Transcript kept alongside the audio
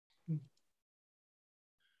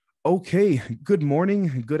Okay, good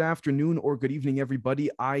morning, good afternoon, or good evening,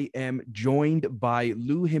 everybody. I am joined by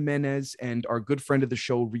Lou Jimenez and our good friend of the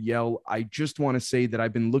show, Riel. I just want to say that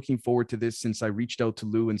I've been looking forward to this since I reached out to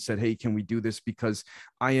Lou and said, hey, can we do this? Because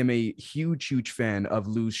I am a huge fan of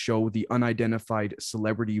Lou's show, the Unidentified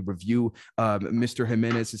Celebrity Review. Mr.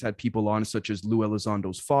 Jimenez has had people on such as Lou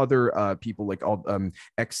Elizondo's father, people like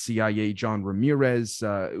ex-CIA John Ramirez,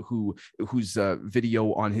 whose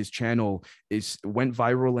video on his channel went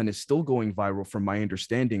viral and is still going viral from my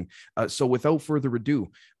understanding. So without further ado,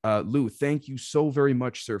 Lou, thank you so very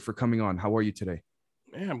much, sir, for coming on. How are you today?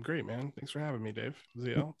 Yeah, I'm great, man. Thanks for having me, Dave.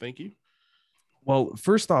 ZL, thank you. Well,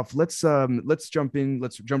 first off, let's jump in.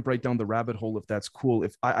 Let's jump right down the rabbit hole, if that's cool.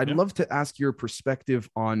 I'd Yeah. love to ask your perspective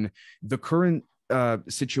on the current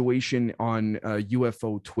situation on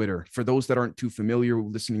UFO Twitter. For those that aren't too familiar,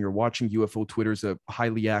 listening or watching, UFO Twitter is a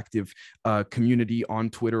highly active community on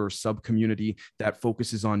Twitter or sub community that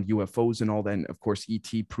focuses on UFOs and all that. And of course,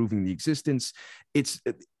 ET proving the existence. It's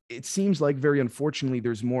it seems like, very unfortunately,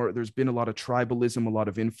 there's been a lot of tribalism, a lot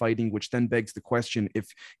of infighting, which then begs the question,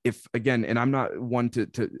 if again, and I'm not one to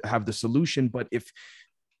have the solution, but if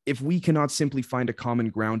we cannot simply find a common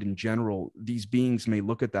ground in general, these beings may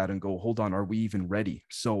look at that and go, hold on, are we even ready?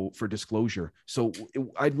 So for disclosure. So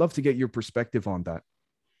I'd love to get your perspective on that.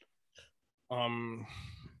 Um.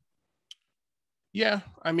 Yeah,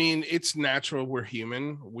 I mean, it's natural. We're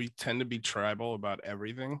human. We tend to be tribal about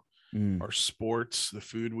everything. Mm. Our sports, the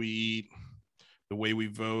food we eat, the way we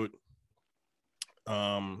vote.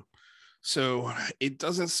 Um. So it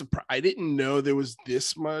doesn't surprise. I didn't know there was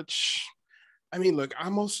this much. I mean, look,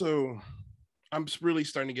 I'm really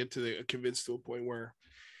starting to get to convinced to a point where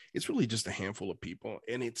it's really just a handful of people,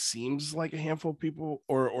 and it seems like a handful of people,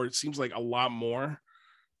 or it seems like a lot more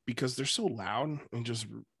because they're so loud and just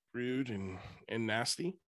rude and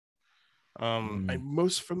nasty. I Mm.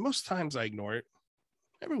 most times I ignore it.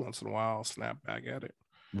 Every once in a while, I'll snap back at it.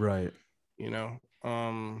 Right. You know,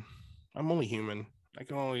 I'm only human. I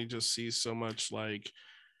can only just see so much like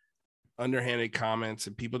underhanded comments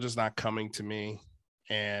and people just not coming to me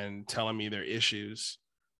and telling me their issues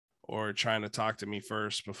or trying to talk to me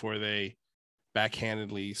first before they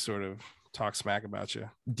backhandedly sort of talk smack about you.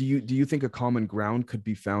 Do you think a common ground could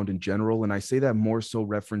be found in general? And I say that more so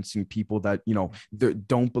referencing people that,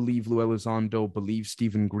 don't believe Lou Elizondo, believe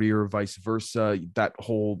Stephen Greer, vice versa, that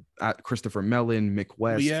whole at Christopher Mellon, Mick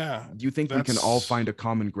Well, West. yeah, Do you think we can all that's find a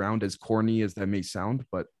common ground, as corny as that may sound?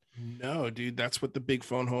 But no, dude, that's what the big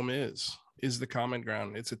phone home is the common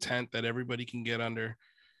ground. It's a tent that everybody can get under.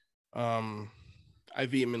 Um, I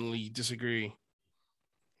vehemently disagree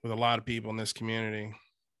with a lot of people in this community.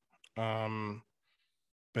 Um,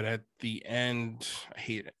 but at the end, I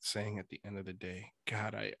hate saying at the end of the day.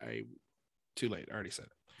 God, I too late. I already said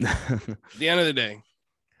it. At the end of the day,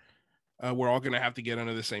 we're all going to have to get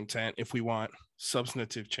under the same tent if we want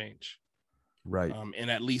substantive change. Right. And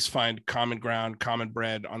at least find common ground, common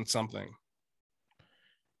bread on something.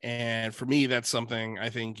 And for me, that's something I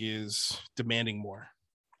think is demanding more,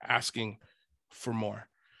 asking for more,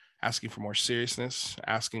 asking for more seriousness,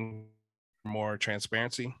 asking for more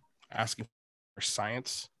transparency, asking for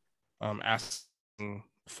science, asking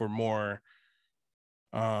for more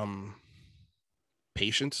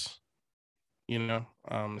patience,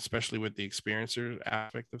 especially with the experiencer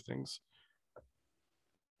aspect of things.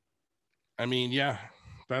 I mean, yeah,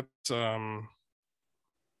 that's that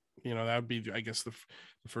would be, I guess, the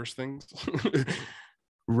first things.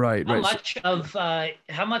 Right. How Right. much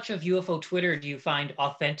of UFO Twitter do you find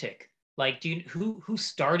authentic? Like, who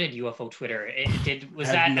started UFO Twitter? Was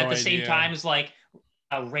I have that no at the same idea. time as like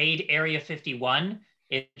a raid Area 51?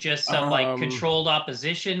 It's just some like Um, controlled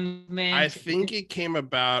opposition I movement. think it came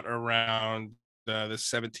about around the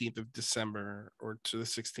 17th of December or to the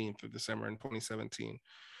 16th of December in 2017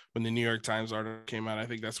 when the New York Times article came out. I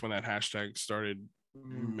think that's when that hashtag started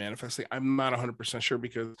manifesting. I'm not 100% sure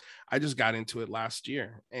because I just got into it last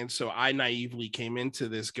year. And so I naively came into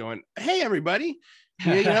this going, hey, everybody,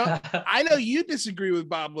 I know you disagree with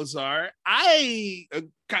Bob Lazar. Let's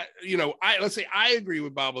say I agree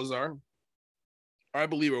with Bob Lazar, or I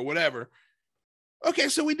believe, or whatever. Okay,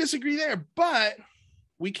 so we disagree there, but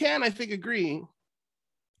we can, I think, agree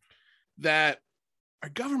that our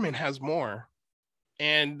government has more,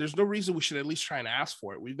 and there's no reason we should at least try and ask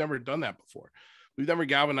for it. We've never done that before. We've never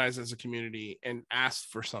galvanized as a community and asked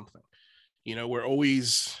for something. We're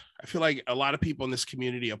always, I feel like a lot of people in this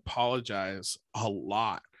community apologize a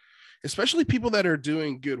lot, especially people that are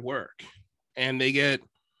doing good work, and they get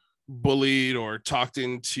bullied or talked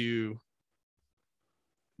into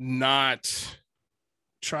not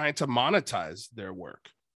trying to monetize their work.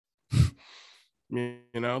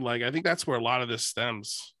 Like I think that's where a lot of this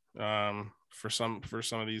stems, for some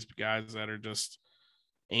of these guys that are just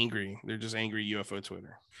angry. They're just angry UFO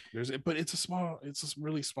Twitter. But it's a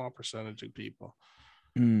really small percentage of people.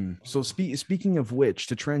 So speaking of which,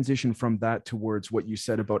 to transition from that towards what you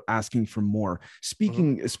said about asking for more,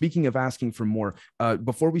 speaking of asking for more,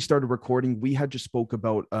 before we started recording, we had just spoke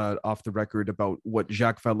about off the record about what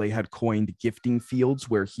Jacques Vallée had coined gifting fields,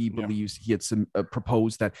 where he believes he had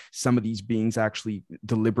proposed that some of these beings actually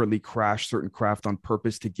deliberately crash certain craft on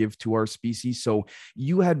purpose to give to our species. So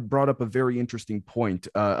you had brought up a very interesting point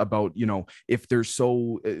about, if there's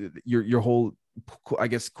your whole, I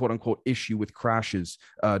guess, quote unquote, issue with crashes,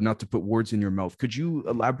 not to put words in your mouth. Could you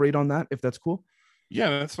elaborate on that, if that's cool?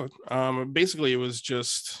 Yeah, that's what, basically it was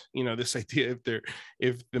just, this idea,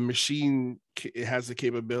 if the machine has the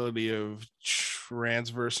capability of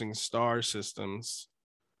transversing star systems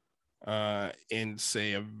in,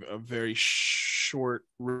 say, a very short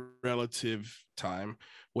relative time,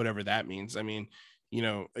 whatever that means. I mean,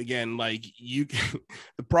 again, like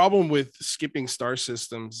the problem with skipping star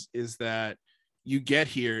systems is that you get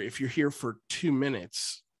here, if you're here for 2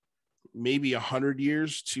 minutes, maybe 100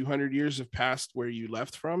 years, 200 years have passed where you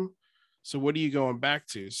left from. So what are you going back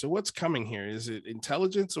to? So what's coming here? Is it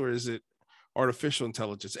intelligence or is it artificial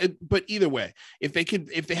intelligence? But either way, if they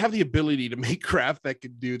have the ability to make craft that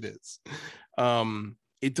could do this,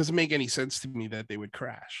 it doesn't make any sense to me that they would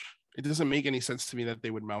crash. It doesn't make any sense to me that they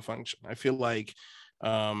would malfunction. I feel like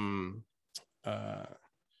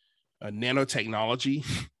nanotechnology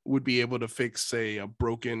would be able to fix, say, a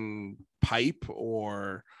broken pipe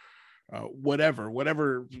or whatever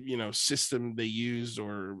system they use,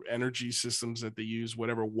 or energy systems that they use,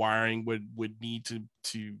 whatever wiring would need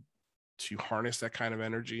to harness that kind of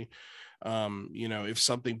energy. If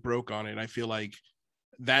something broke on it, I feel like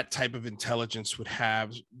that type of intelligence would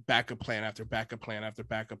have backup plan after backup plan after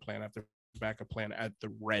backup plan after backup plan at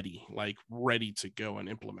the ready to go and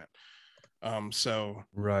implement. So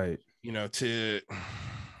right,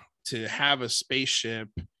 to have a spaceship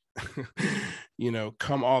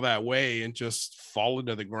come all that way and just fall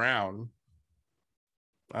into the ground,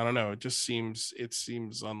 I don't know, it seems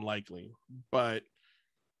unlikely. But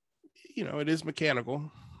it is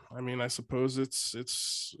mechanical. I mean, I suppose it's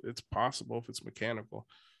possible if it's mechanical.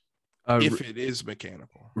 If it is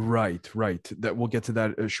mechanical. Right. That we'll get to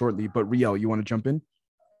that shortly. But Riel, you want to jump in?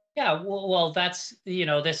 Yeah, well, that's,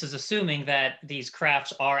 this is assuming that these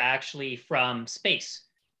crafts are actually from space.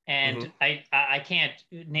 And I can't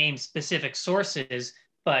name specific sources,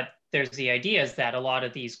 but there's the idea is that a lot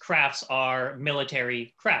of these crafts are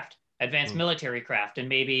military craft, advanced military craft, and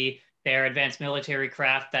maybe they're advanced military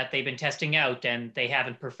craft that they've been testing out and they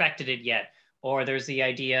haven't perfected it yet. Or there's the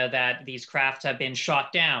idea that these crafts have been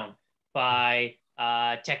shot down by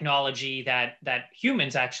technology that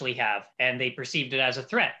humans actually have, and they perceived it as a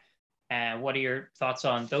threat. And what are your thoughts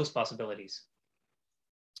on those possibilities?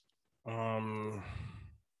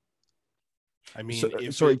 I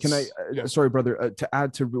mean, sorry, brother, to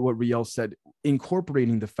add to what Riel said,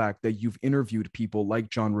 incorporating the fact that you've interviewed people like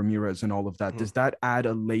John Ramirez and all of that, does that add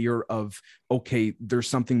a layer of, okay, there's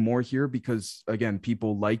something more here? Because again,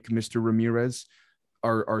 people like Mr. Ramirez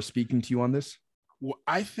are speaking to you on this. Well,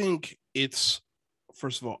 I think it's,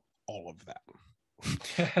 first of all of that.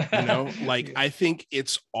 I think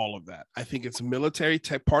it's all of that. I think it's military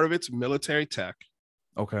tech. Part of it's military tech.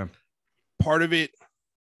 Okay. Part of it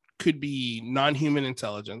could be non-human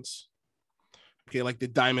intelligence. Okay, like the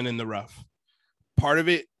diamond in the rough. Part of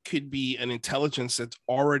it could be an intelligence that's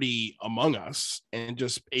already among us and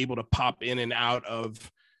just able to pop in and out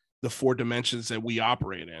of the 4 dimensions that we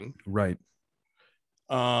operate in. Right.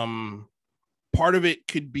 Part of it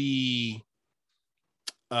could be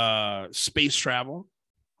space travel.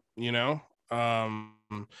 It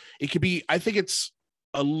could be, I think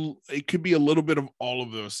it could be a little bit of all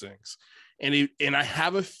of those things. And I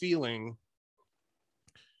have a feeling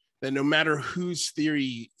that no matter whose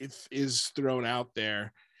theory is thrown out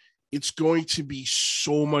there, it's going to be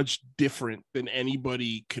so much different than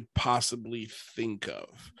anybody could possibly think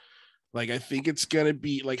of. Like, I think it's going to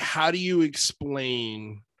be like, how do you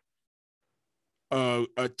explain a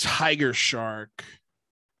tiger shark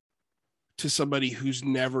to somebody who's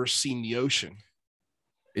never seen the ocean?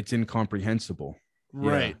 It's incomprehensible.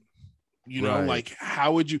 Right. Like,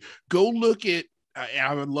 how would you go look at,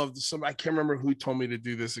 I would love to, I can't remember who told me to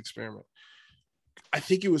do this experiment. I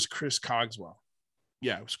think it was Chris Cogswell.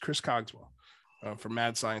 Yeah, it was Chris Cogswell from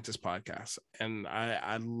Mad Scientist podcast. And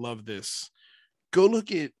I love this. Go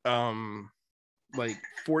look at like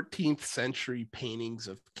 14th century paintings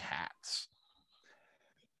of cats.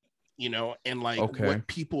 and like Okay.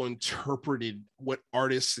 what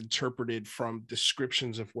artists interpreted from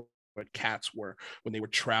descriptions of what cats were when they were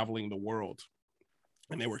traveling the world.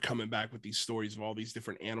 And they were coming back with these stories of all these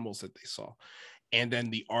different animals that they saw. And then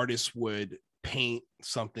the artist would paint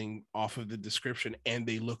something off of the description and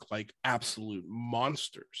they look like absolute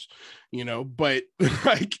monsters, but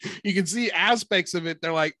like you can see aspects of it.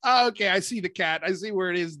 They're like, oh, okay, I see the cat. I see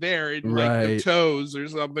where it is there in like the toes or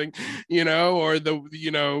something, or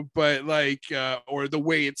but like, or the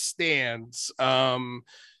way it stands, but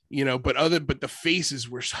the faces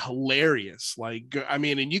were hilarious. Like, I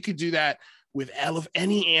mean, and you could do that with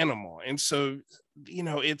any animal. And so,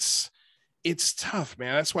 it's tough,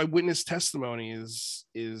 man. That's why witness testimony is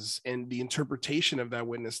and the interpretation of that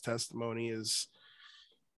witness testimony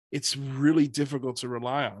it's really difficult to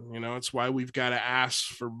rely on. It's why we've got to ask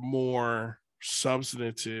for more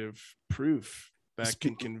substantive proof that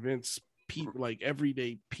can convince people, like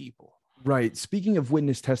everyday people. Right. Speaking of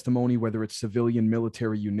witness testimony, whether it's civilian,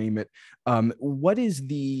 military, you name it, what is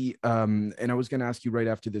the and I was going to ask you right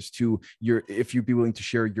after this too, if you'd be willing to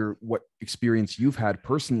share what experience you've had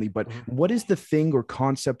personally, but what is the thing or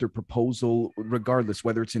concept or proposal, regardless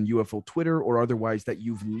whether it's in UFO Twitter or otherwise, that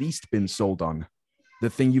you've least been sold on? The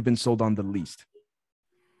thing you've been sold on the least?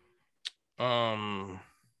 It's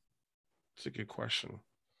a good question.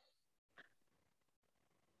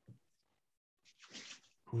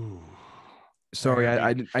 Ooh. Sorry,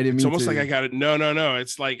 I didn't mean it's almost to... like I got it. No.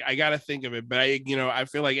 It's like I got to think of it, but I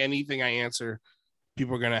feel like anything I answer,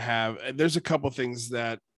 people are going to have. There's a couple things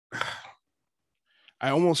that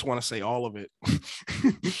I almost want to say all of it,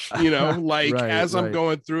 like as I'm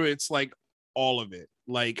going through it, it's like all of it.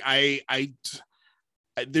 Like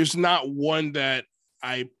there's not one that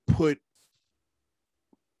I put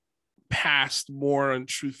past more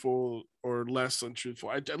untruthful or less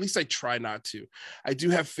untruthful. At least I try not to. I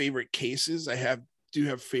do have favorite cases. Do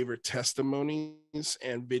have favorite testimonies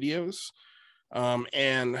and videos.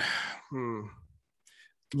 Like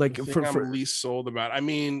I'm least sold about. I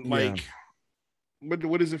mean, like,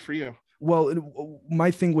 what is it for you? Well,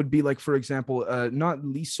 my thing would be like, for example, not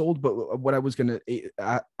least sold, but what I was going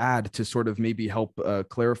to add to sort of maybe help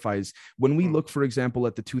clarify is when we look, for example,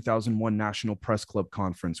 at the 2001 National Press Club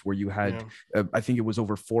Conference, where you had, I think it was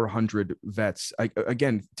over 400 vets.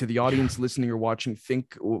 Again, to the audience listening or watching,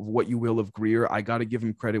 think what you will of Greer. I got to give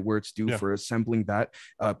him credit where it's due for assembling that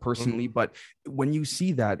personally. But when you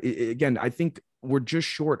see that, again, I think we're just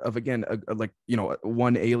short of, again,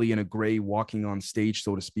 one alien, a gray walking on stage,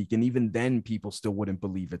 so to speak. And even then people still wouldn't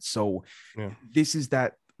believe it. So this is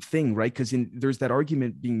that thing, right? Because there's that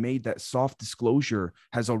argument being made that soft disclosure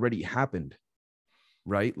has already happened,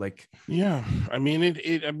 right? Like, I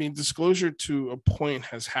mean, disclosure to a point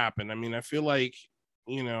has happened. I mean, I feel like,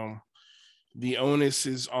 the onus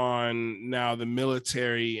is on now the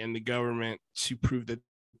military and the government to prove that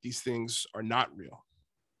these things are not real.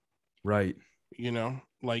 Right.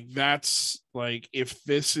 Like that's like, if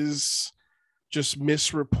this is just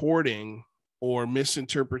misreporting or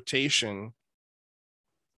misinterpretation,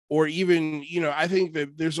 or even, I think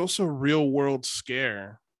that there's also a real world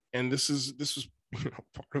scare. And this was part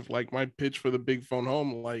of like my pitch for the big phone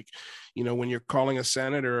home. Like, when you're calling a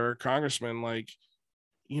senator or a congressman, like,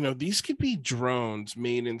 these could be drones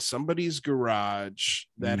made in somebody's garage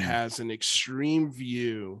that has an extreme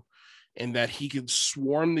view, and that he could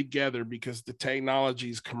swarm together because the technology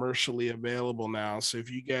is commercially available now. So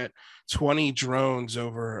if you get 20 drones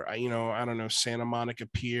over, I don't know, Santa Monica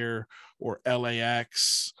Pier or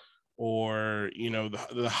LAX or,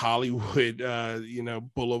 the Hollywood,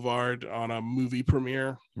 Boulevard on a movie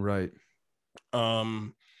premiere. Right.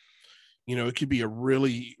 It could be a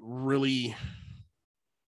really, really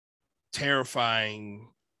terrifying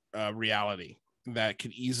reality that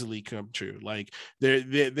could easily come true. Like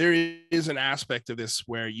there is an aspect of this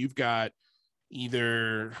where you've got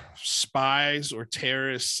either spies or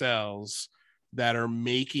terrorist cells that are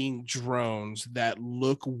making drones that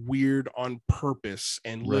look weird on purpose,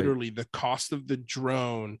 and literally the cost of the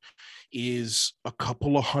drone is a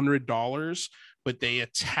couple of $100, but they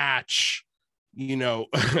attach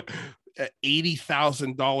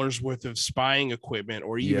 $80,000 worth of spying equipment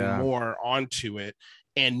or even more onto it.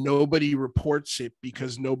 And nobody reports it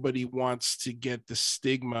because nobody wants to get the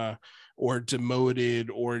stigma or demoted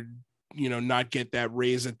or, not get that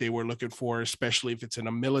raise that they were looking for, especially if it's in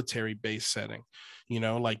a military base setting.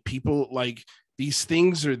 Like people, like these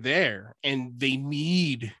things are there and they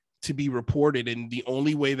need to be reported. And the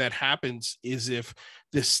only way that happens is if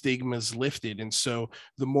the stigma is lifted. And so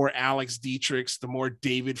the more Alex Dietrichs, the more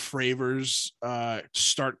David Fravors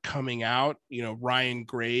start coming out, you know, Ryan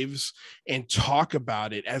Graves, and talk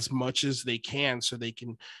about it as much as they can, so they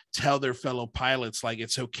can tell their fellow pilots, like,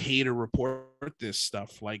 it's okay to report this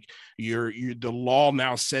stuff. Like the law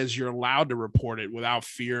now says you're allowed to report it without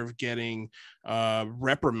fear of getting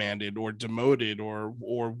reprimanded or demoted or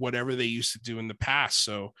whatever they used to do in the past.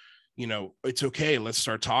 So, you know, it's okay. Let's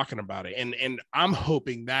start talking about it. And I'm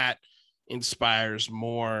hoping that inspires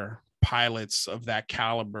more pilots of that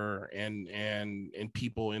caliber and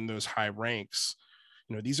people in those high ranks.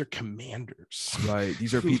 You know, these are commanders, right?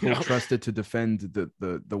 These are people trusted to defend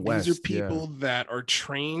the West. These are people that are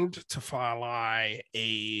trained to fly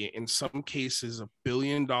in some cases, $1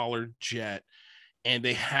 billion jet, and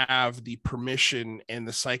they have the permission and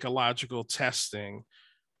the psychological testing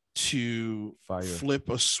to flip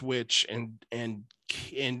a switch and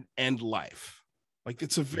end life. Like,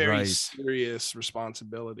 it's a very serious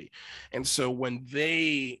responsibility. And so when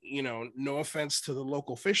they, you know, no offense to the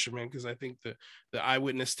local fishermen, because I think the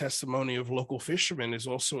eyewitness testimony of local fishermen is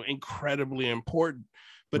also incredibly important,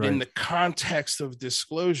 but in the context of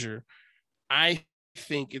disclosure, I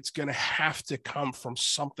think it's going to have to come from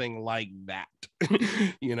something like that.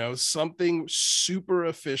 You know, something super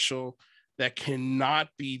official that cannot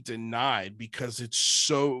be denied, because it's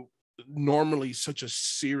so normally such a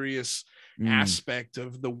serious aspect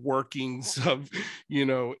of the workings of, you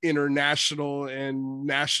know, international and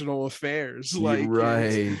national affairs. Like,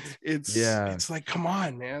 it's like, come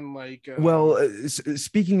on, man. Like,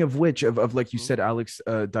 speaking of which, of like you said, Alex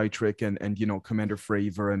Dietrich and you know, Commander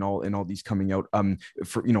Fravor and all these coming out,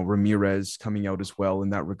 for, you know, Ramirez coming out as well in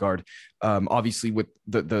that regard. Obviously with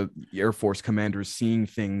the Air Force commanders seeing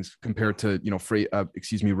things compared to, you know,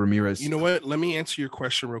 Ramirez. You know what? Let me answer your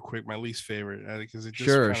question real quick. My least favorite, because it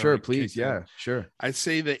just sure, please, yeah, sure. I'd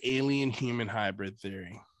say the alien human hybrid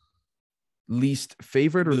theory. Least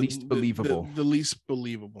favorite or least believable? The least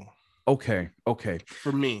believable. Okay.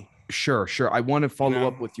 For me. Sure. I want to follow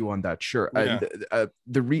up with you on that. Sure. Yeah.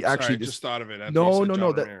 Actually, I just thought of it.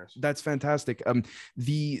 No. That's fantastic.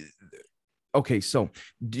 Okay, so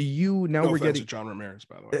do you now? No we're offense getting to John Ramirez,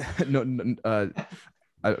 by the way. No.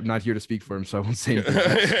 I'm not here to speak for him, so I won't say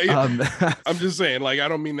anything. I'm just saying, like, I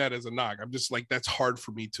don't mean that as a knock. I'm just like, that's hard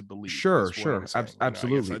for me to believe. Sure.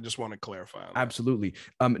 Absolutely. You know, I just want to clarify on absolutely.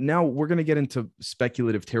 Now we're going to get into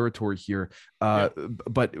speculative territory here.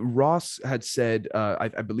 But Ross had said, I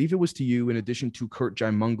believe it was to you, in addition to Kurt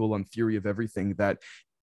Jaimungal on Theory of Everything, that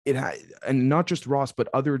and not just Ross, but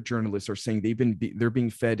other journalists are saying they're being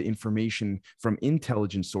fed information from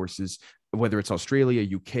intelligence sources, whether it's Australia,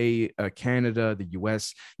 UK, Canada, the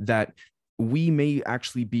US, that we may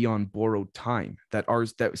actually be on borrowed time, that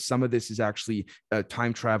some of this is actually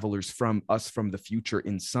time travelers from the future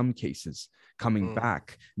in some cases coming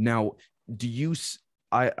back. Now, do you,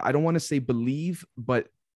 I don't want to say believe, but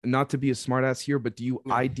not to be a smartass here, but do you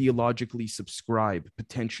ideologically subscribe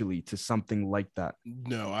potentially to something like that?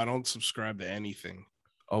 No, I don't subscribe to anything.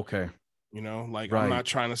 Okay. You know, like, I'm not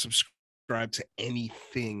trying to subscribe to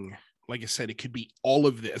anything. Like I said, it could be all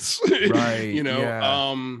of this. Right. You know,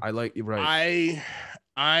 I like you. Right.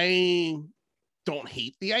 I don't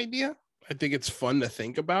hate the idea. I think it's fun to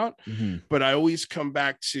think about, but I always come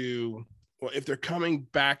back to, well, if they're coming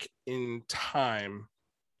back in time,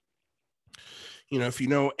 you know, if you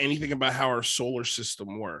know anything about how our solar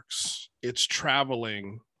system works, it's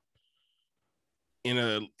traveling in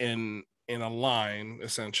a line,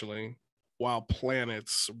 essentially, while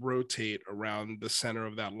planets rotate around the center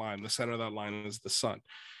of that line. The center of that line is the sun.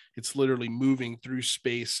 It's literally moving through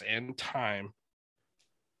space and time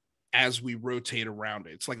as we rotate around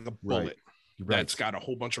it. It's like a bullet that's got a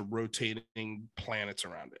whole bunch of rotating planets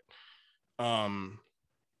around it.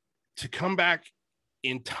 To come back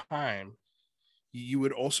in time, you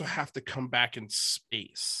would also have to come back in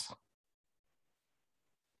space.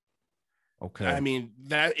 Okay. I mean,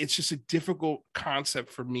 that it's just a difficult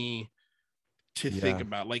concept for me to think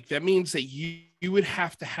about. Like, that means that you would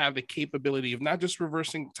have to have the capability of not just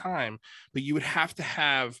reversing time, but you would have to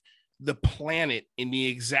have the planet in the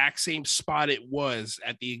exact same spot it was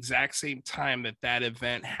at the exact same time that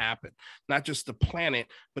event happened. Not just the planet,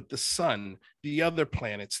 but the sun, the other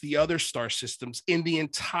planets, the other star systems in the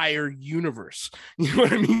entire universe. You know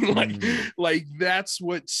what I mean? Like that's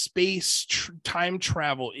what space time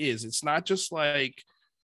travel is. It's not just like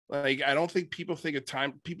I don't think people think of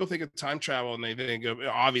time travel and they think of,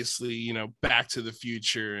 obviously, you know, Back to the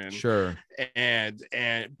Future and sure.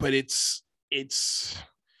 But it's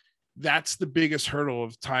that's the biggest hurdle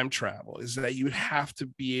of time travel, is that you would have to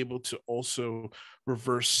be able to also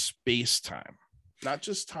reverse space-time, not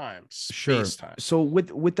just time, space-time. So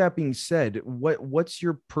with that being said, what's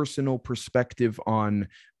your personal perspective on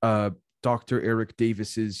Dr. Eric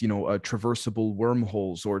Davis's, traversable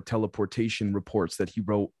wormholes or teleportation reports that he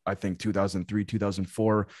wrote, I think 2003,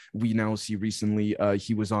 2004. We now see recently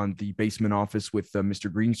he was on the Basement Office with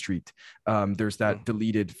Mr. Greenstreet. There's that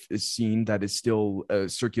deleted scene that is still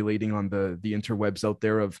circulating on the interwebs out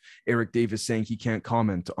there of Eric Davis saying he can't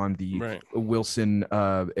comment on the Wilson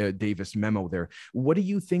Davis memo there. What do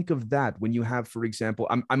you think of that when you have, for example,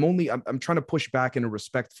 I'm trying to push back in a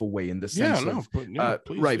respectful way in the sense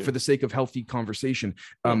for the sake of healthy conversation.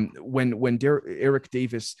 When Eric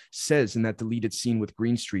Davis says in that deleted scene with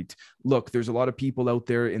Greenstreet, look, there's a lot of people out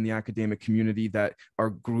there in the academic community that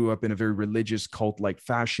grew up in a very religious cult-like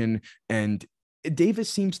fashion, and Davis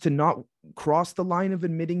seems to not cross the line of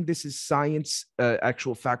admitting this is science,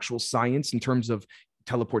 actual factual science in terms of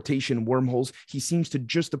teleportation, wormholes. He seems to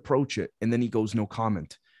just approach it, and then he goes no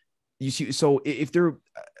comment. You see, so if there,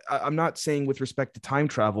 I'm not saying with respect to time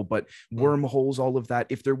travel, but wormholes, all of that,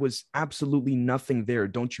 if there was absolutely nothing there,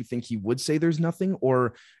 don't you think he would say there's nothing,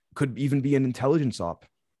 or could even be an intelligence op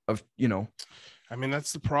of, I mean,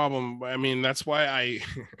 that's the problem. I mean, that's why I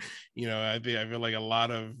feel like a lot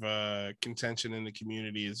of contention in the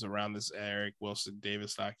community is around this Eric Wilson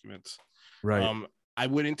Davis documents. Right. I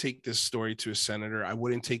wouldn't take this story to a senator. I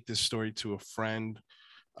wouldn't take this story to a friend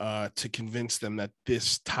to convince them that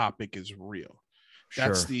this topic is real.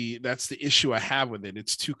 That's the issue I have with it.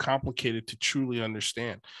 It's too complicated to truly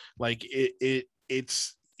understand. Like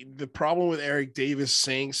it's the problem with Eric Davis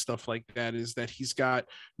saying stuff like that is that he's got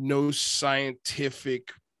no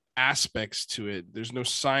scientific aspects to it. There's no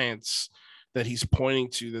science that he's pointing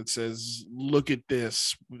to that says, look at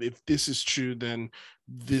this. If this is true, then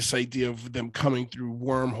this idea of them coming through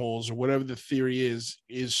wormholes or whatever the theory is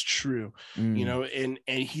true, and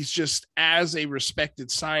he's just, as a respected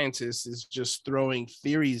scientist, is just throwing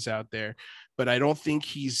theories out there. But I don't think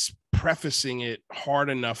he's prefacing it hard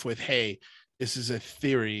enough with, hey, this is a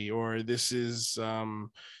theory, or this is,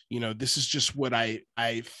 this is just what I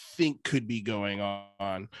think could be going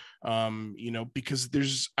on,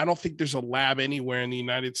 because I don't think there's a lab anywhere in the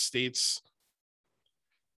United States.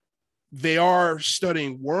 They are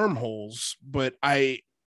studying wormholes, but I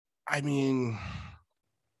mean,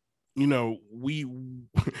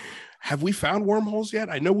 have we found wormholes yet?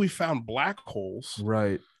 I know we found black holes.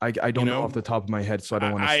 Right. I don't know off the top of my head, so I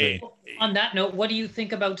don't want to say. On that note, what do you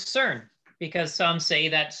think about CERN? Because some say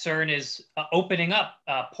that CERN is opening up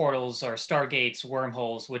portals or stargates,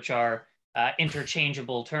 wormholes, which are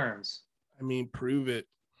interchangeable terms. I mean, prove it.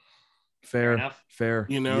 Fair enough. Fair.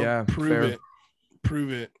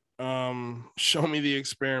 Prove it. Show me the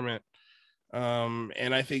experiment.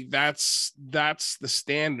 And I think that's the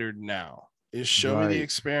standard now, is show me the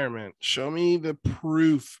experiment. Show me the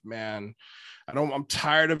proof, man. I'm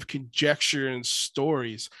tired of conjecture and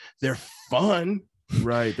stories. They're fun.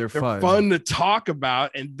 Right. They're fun to talk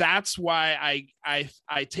about. And that's why I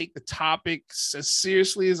take the topics as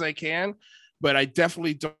seriously as I can, but I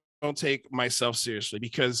definitely don't take myself seriously,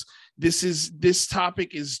 because this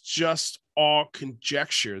topic is just all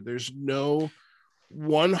conjecture. There's no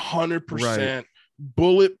 100%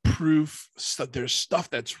 bulletproof stuff. There's stuff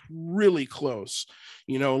that's really close,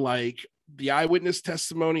 like the eyewitness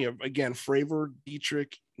testimony of, again, Fravor,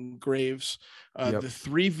 Dietrich, and Graves. The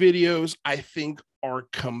 3 videos I think are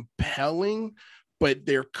compelling, but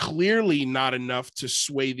they're clearly not enough to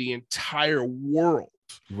sway the entire world.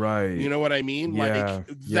 Right. You know what I mean?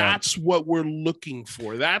 That's what we're looking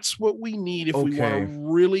for. That's what we need if we want to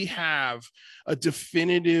really have a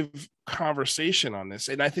definitive conversation on this.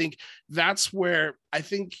 And I think that's where I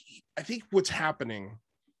think what's happening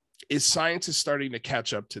is science is starting to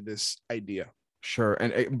catch up to this idea. Sure.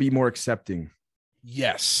 And be more accepting.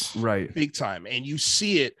 Yes. Right. Big time. And you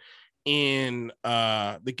see it in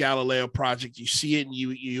the Galileo project. You see it in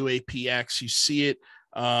UAPX. You see it.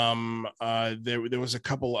 There was a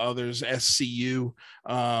couple others, SCU.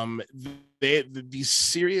 These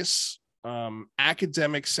serious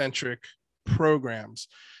academic centric programs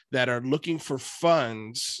that are looking for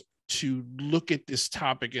funds to look at this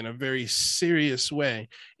topic in a very serious way,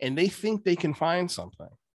 and they think they can find something.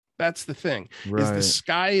 That's the thing. Is the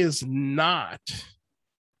sky is not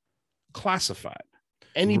classified.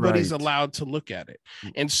 Anybody's allowed to look at it.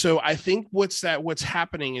 And so I think what's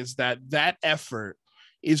happening is that effort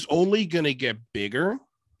is only going to get bigger.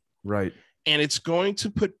 Right. And it's going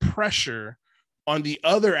to put pressure on the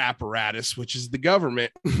other apparatus, which is the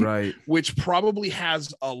government, right, which probably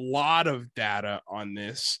has a lot of data on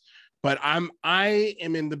this, But I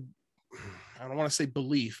am in the, I don't want to say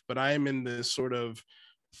belief, but I am in the sort of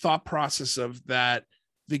thought process of that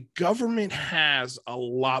the government has a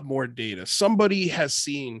lot more data. Somebody has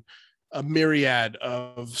seen a myriad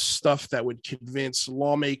of stuff that would convince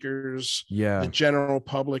lawmakers, the general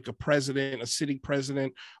public, a president, a sitting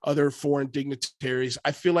president, other foreign dignitaries.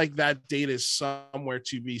 I feel like that data is somewhere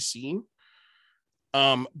to be seen.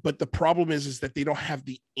 But the problem is that they don't have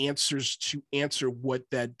the answers to answer what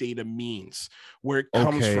that data means, where it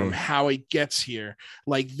comes from, how it gets here.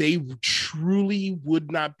 Like, they truly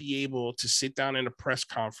would not be able to sit down in a press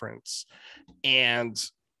conference and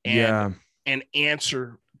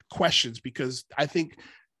answer questions, because I think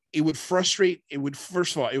it would frustrate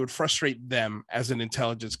them as an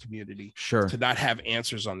intelligence community to not have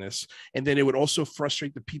answers on this. And then it would also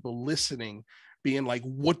frustrate the people listening, being like,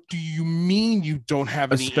 what do you mean you don't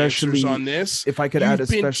have any answers on this? If I could You've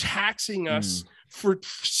been taxing us for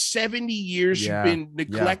 70 years. You've been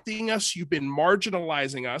neglecting us. You've been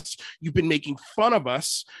marginalizing us. You've been making fun of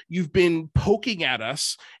us. You've been poking at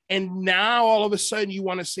us. And now all of a sudden you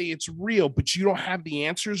want to say it's real, but you don't have the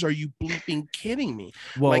answers. Are you bleeping kidding me?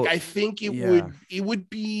 Well, like, I think it'd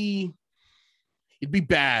be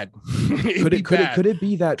bad. Could it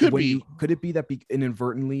be that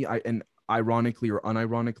inadvertently, ironically or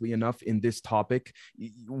unironically enough, in this topic,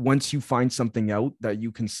 once you find something out that you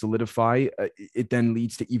can solidify, it then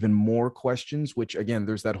leads to even more questions, which again,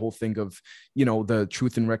 there's that whole thing of, the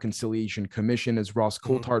Truth and Reconciliation Commission, as Ross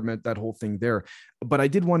Coulthard meant, that whole thing there. But I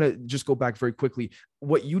did want to just go back very quickly.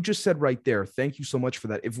 What you just said right there, thank you so much for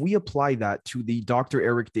that. If we apply that to the Dr.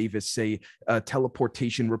 Eric Davis,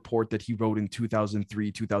 teleportation report that he wrote in 2003,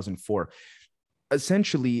 2004,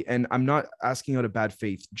 essentially, and I'm not asking out of bad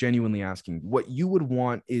faith, genuinely asking, what you would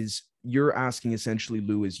want is, you're asking essentially,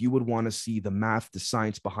 Lou, is you would want to see the math, the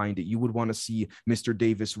science behind it. You would want to see Mr.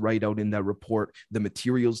 Davis write out in that report the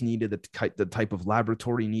materials needed, the type of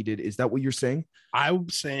laboratory needed. Is that what you're saying? I'm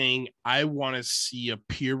saying I want to see a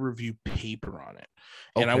peer review paper on it.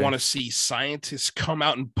 And I want to see scientists come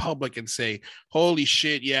out in public and say, holy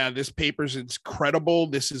shit, yeah, this paper's incredible.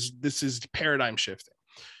 This is paradigm shifting.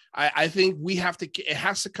 I think it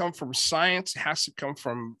has to come from science. It has to come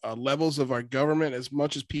from levels of our government, as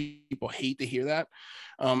much as people hate to hear that.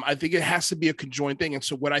 I think it has to be a conjoined thing. And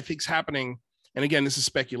so what I think is happening, and again, this is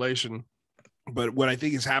speculation, but what I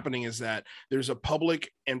think is happening is that there's a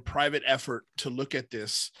public and private effort to look at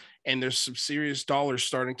this, and there's some serious dollars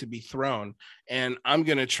starting to be thrown. And I'm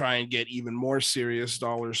going to try and get even more serious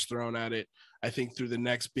dollars thrown at it, I think, through the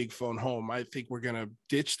next big phone home. I think we're going to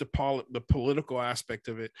ditch the political aspect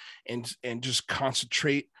of it and just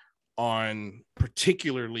concentrate on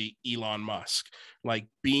particularly Elon Musk, like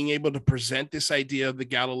being able to present this idea of the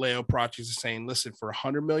Galileo project and saying, listen, for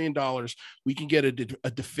 $100 million, we can get a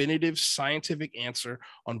definitive scientific answer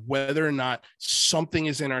on whether or not something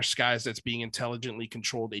is in our skies that's being intelligently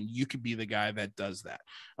controlled. And you could be the guy that does that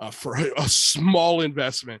for a small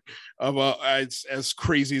investment of as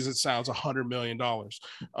crazy as it sounds, $100 million.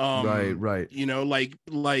 Right.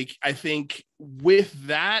 Like I think with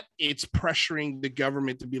that, it's pressuring the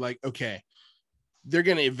government to be like, okay, they're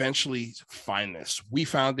going to eventually find this. We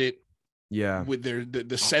found it. Yeah. With the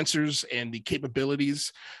sensors and the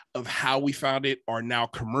capabilities of how we found it are now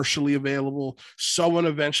commercially available. Someone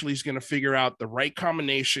eventually is going to figure out the right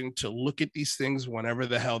combination to look at these things whenever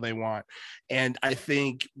the hell they want. And I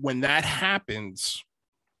think when that happens,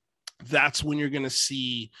 that's when you're going to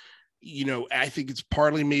see, I think it's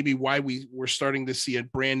partly maybe why we're starting to see a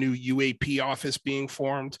brand new UAP office being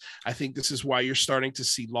formed. I think this is why you're starting to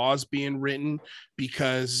see laws being written,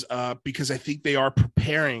 because I think they are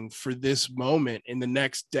preparing for this moment in the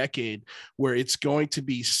next decade where it's going to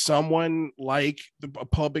be someone like a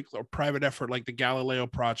public or private effort like the Galileo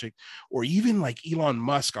project, or even like Elon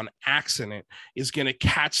Musk on accident is going to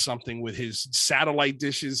catch something with his satellite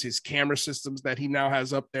dishes, his camera systems that he now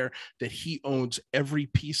has up there that he owns every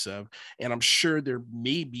piece of. And I'm sure there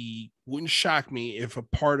wouldn't shock me if a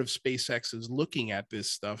part of SpaceX is looking at this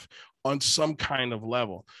stuff on some kind of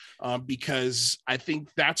level, because I think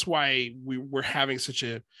that's why we're having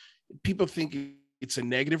people think it's a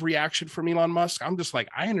negative reaction from Elon Musk. I'm just like,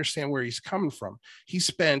 I understand where he's coming from. He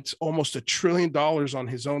spent almost $1 trillion on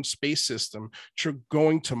his own space system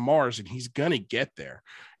going to Mars, and he's going to get there.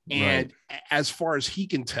 And as far as he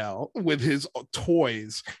can tell with his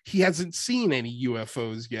toys, he hasn't seen any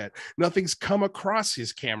UFOs yet. Nothing's come across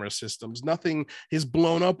his camera systems. Nothing has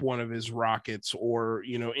blown up one of his rockets or,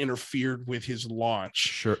 interfered with his launch.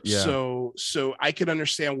 Sure. Yeah. So I can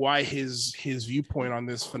understand why his viewpoint on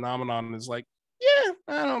this phenomenon is like, yeah,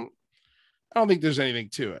 I don't think there's anything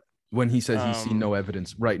to it. when he says he's seen no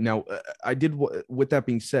evidence. Right now, I did. With that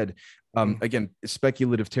being said, again,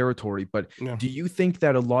 speculative territory. But do you think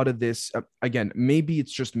that a lot of this, again, maybe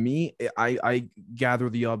it's just me, I gather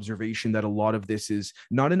the observation that a lot of this is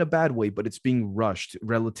not in a bad way, but it's being rushed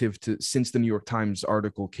relative to since the New York Times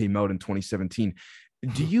article came out in 2017.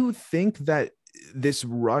 Do you think that this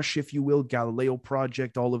rush, if you will, Galileo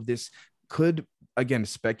project, all of this could, again,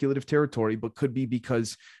 speculative territory, but could be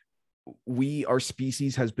because our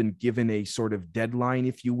species has been given a sort of deadline,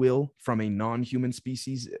 if you will, from a non-human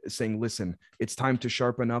species saying, listen, it's time to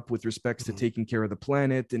sharpen up with respects to taking care of the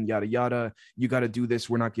planet and yada, yada. You got to do this.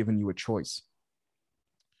 We're not giving you a choice.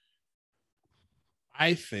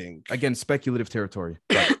 I think, again, speculative territory.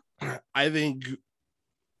 I think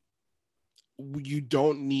you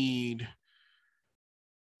don't need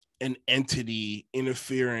an entity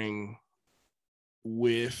interfering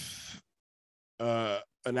with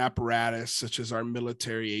an apparatus such as our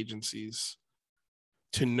military agencies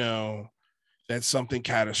to know that something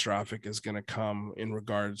catastrophic is going to come in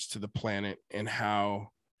regards to the planet and how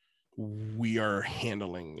we are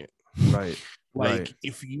handling it. Right. Like,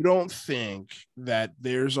 if you don't think that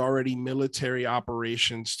there's already military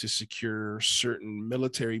operations to secure certain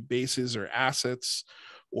military bases or assets,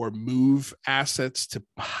 or move assets to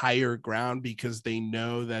higher ground because they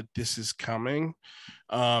know that this is coming,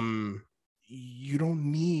 you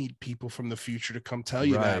don't need people from the future to come tell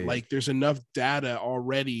you that. Like, there's enough data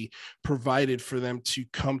already provided for them to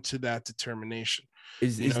come to that determination.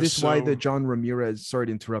 Is this why the John Ramirez, sorry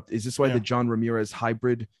to interrupt, is this why the John Ramirez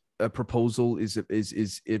hybrid proposal is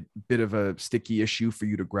a bit of a sticky issue for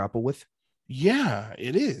you to grapple with? Yeah,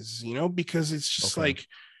 it is, because it's just like,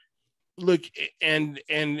 look, and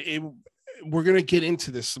we're going to get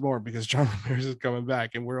into this more because John Ramirez is coming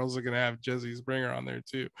back, and we're also going to have Jesse Springer on there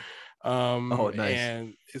too. Nice.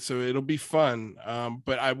 And so it'll be fun.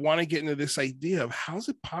 But I want to get into this idea of how is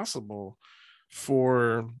it possible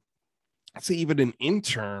for, let's say, even an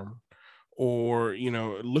intern or,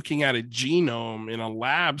 looking at a genome in a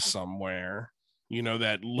lab somewhere,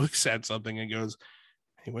 that looks at something and goes,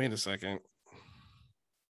 hey, wait a second.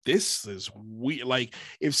 This is weird. Like,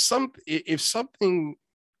 if something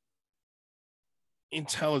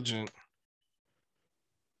intelligent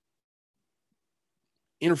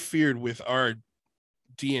interfered with our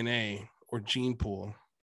DNA or gene pool,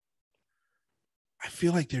 I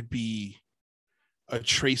feel like there'd be a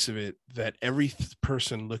trace of it that every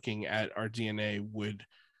person looking at our DNA would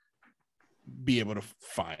be able to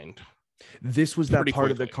find. This was that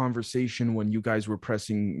part of the conversation when you guys were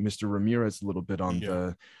pressing Mr. Ramirez a little bit on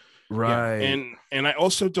the right. Yeah. And I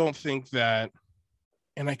also don't think that,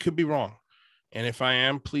 and I could be wrong, and if I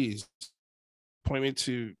am, please point me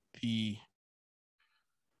to the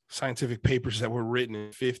scientific papers that were written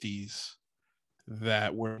in the 50s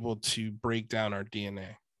that were able to break down our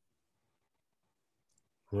DNA.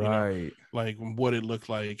 Right. Like what it looked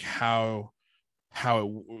like, how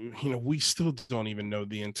it, we still don't even know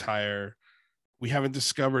the entire, we haven't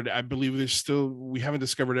discovered, I believe we haven't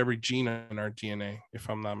discovered every gene in our DNA, if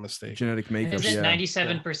I'm not mistaken. Genetic makeup. Is it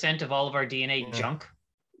 97% of all of our DNA junk?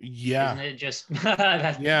 Yeah. Isn't it just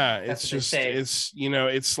it's just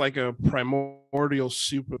it's like a primordial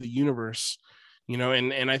soup of the universe,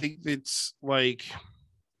 and I think it's like,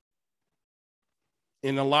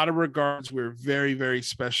 in a lot of regards, we're very, very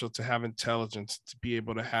special to have intelligence, to be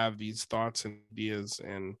able to have these thoughts and ideas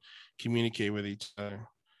and communicate with each other.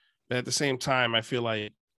 But at the same time, I feel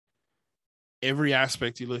like every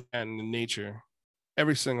aspect you look at in nature,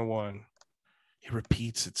 every single one, it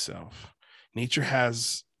repeats itself. Nature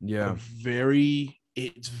has its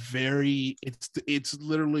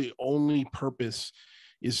literally only purpose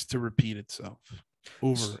is to repeat itself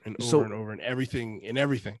over and over and over, and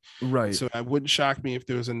everything. Right. So it wouldn't shock me if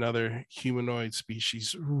there was another humanoid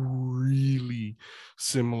species really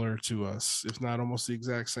similar to us, if not almost the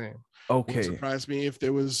exact same. Okay. Wouldn't surprise me if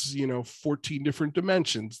there was 14 different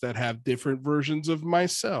dimensions that have different versions of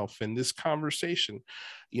myself in this conversation.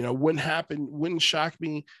 Wouldn't shock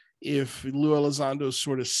me if Lou Elizondo's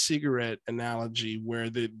sort of cigarette analogy,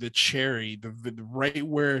 where the cherry, the right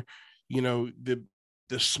where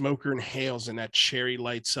the smoker inhales and that cherry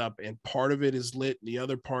lights up, and part of it is lit, the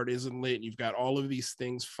other part isn't lit, and you've got all of these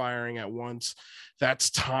things firing at once. That's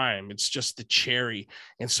time. It's just the cherry.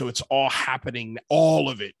 And so it's all happening. All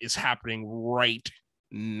of it is happening right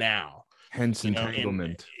now. Hence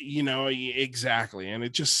entanglement. Exactly. And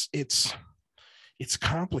it's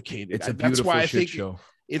complicated. It's a beautiful That's why I think show.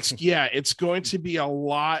 It's going to be a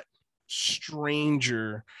lot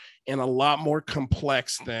stranger and a lot more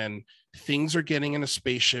complex than things are getting in a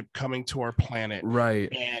spaceship, coming to our planet,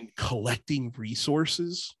 right, and collecting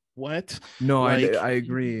resources. what? No, Like, I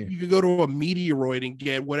agree. you could go to a meteoroid and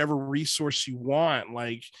get whatever resource you want,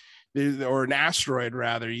 like, or an asteroid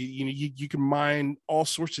rather. You can mine all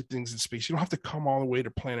sorts of things in space. You don't have to come all the way to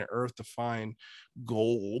planet Earth to find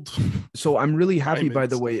gold. So I'm really happy, by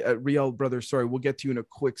the Diamonds. way, Riel brother. Sorry, we'll get to you in a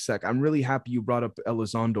quick sec. I'm really happy you brought up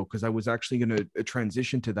Elizondo because I was actually going to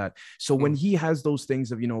transition to that. So when he has those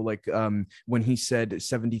things of, like when he said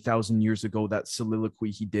 70,000 years ago, that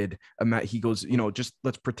soliloquy he did, he goes, just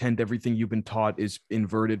let's pretend everything you've been taught is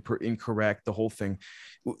inverted, incorrect, the whole thing.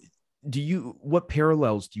 What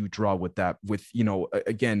parallels do you draw with that, with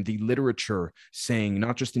again, the literature saying,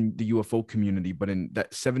 not just in the UFO community but in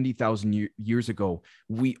that 70,000 years ago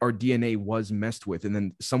our DNA was messed with, and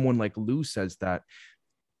then someone like Lou says that?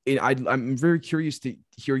 I'm very curious to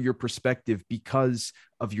hear your perspective because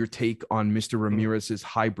of your take on Mr. Ramirez's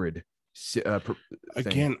hybrid thing.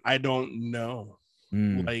 Again, I don't know.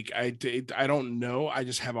 Mm. Like, I don't know. I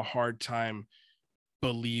just have a hard time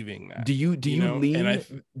believing that. Do you lean?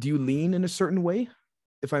 And do you lean in a certain way,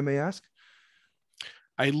 if I may ask?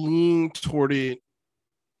 I lean toward it.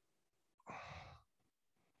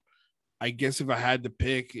 I guess if I had to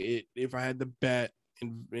pick it, if I had to bet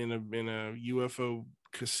in a UFO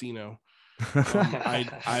casino,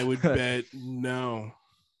 I would bet no.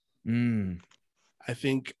 I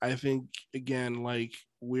think again, like,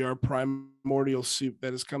 we are primordial soup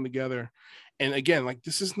that has come together. And again, like,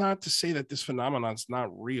 this is not to say that this phenomenon is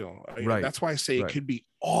not real. Right. That's why I say it could be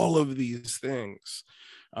all of these things.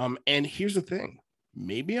 And here's the thing,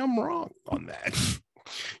 maybe I'm wrong on that.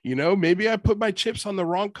 Maybe I put my chips on the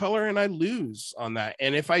wrong color and I lose on that.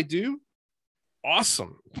 And if I do,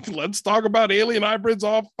 awesome. Let's talk about alien hybrids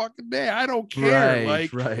all fucking day. I don't care.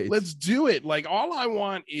 Let's do it. Like, all I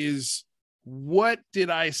want is, what did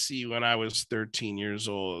I see when I was 13 years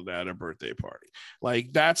old at a birthday party?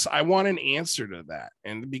 Like, I want an answer to that.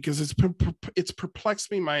 And because it's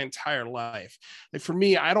perplexed me my entire life. Like, for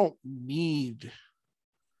me, I don't need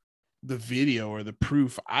the video or the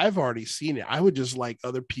proof. I've already seen it. I would just like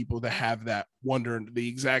other people to have that wonder, the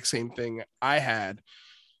exact same thing I had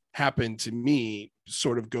happen to me,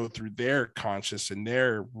 sort of go through their conscious and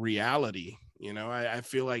their reality. I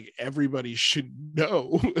feel like everybody should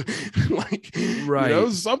know, like,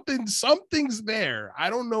 something's there.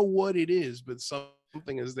 I don't know what it is, but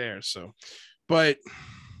something is there. So, but,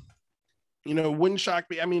 wouldn't shock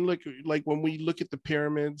me. I mean, look, like, when we look at the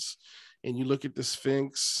pyramids and you look at the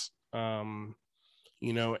Sphinx, and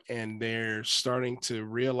they're starting to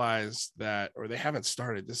realize that, or they haven't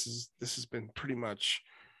started. This has been pretty much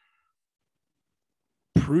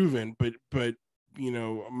proven, but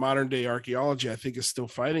modern day archaeology, I think, is still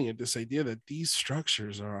fighting at this idea that these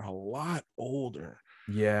structures are a lot older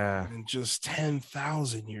than just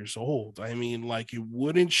 10,000 years old. I mean, like, it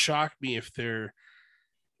wouldn't shock me if they're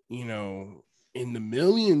in the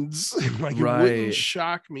millions. Like, it wouldn't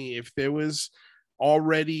shock me if there was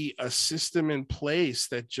already a system in place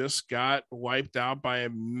that just got wiped out by a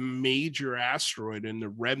major asteroid and the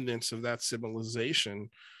remnants of that civilization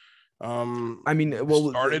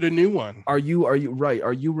started a new one. Are you right?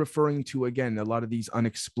 Are you referring to, again, a lot of these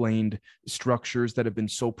unexplained structures that have been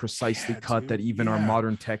so precisely cut that even our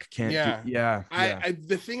modern tech can't do?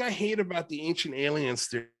 The thing I hate about the ancient aliens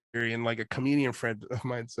theory, and like a comedian friend of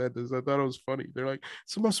mine said this, I thought it was funny. They're like,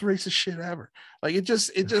 it's the most racist shit ever. Like,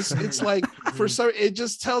 it's like, it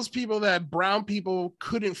just tells people that brown people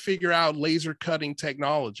couldn't figure out laser cutting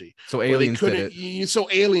technology. So aliens did it. So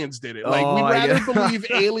aliens did it. Like, we'd rather believe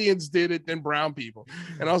aliens did it than brown people.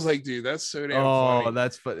 And I was like, dude, that's so damn funny. Oh,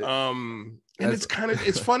 that's funny. And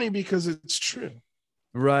it's funny because it's true.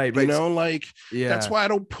 Right. That's why I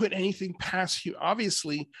don't put anything past you.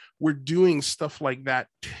 Obviously, we're doing stuff like that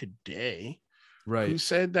today. Right. Who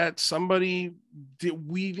said that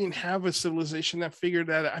we didn't have a civilization that figured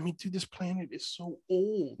that out? I mean, dude, this planet is so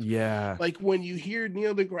old. Yeah. Like, when you hear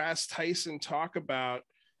Neil deGrasse Tyson talk about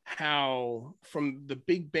how from the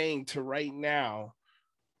Big Bang to right now,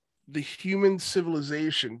 the human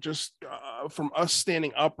civilization, just from us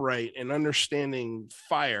standing upright and understanding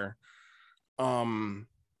fire,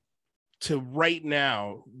 to right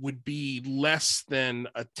now, would be less than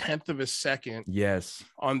a tenth of a second. Yes.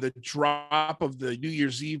 On the drop of the New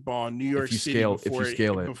Year's Eve ball in New York City.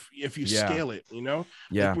 If you scale it,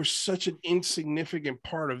 like, we're such an insignificant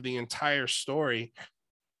part of the entire story.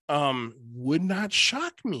 Would not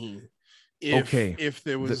shock me if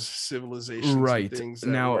there was civilizations and things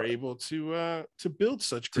that were able to build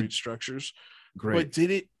such great structures. But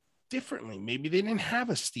did it differently? Maybe they didn't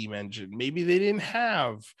have a steam engine. Maybe they didn't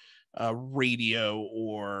have radio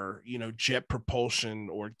or jet propulsion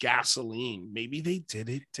or gasoline. Maybe they did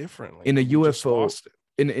it differently. In a UFO,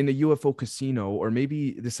 in a UFO casino, or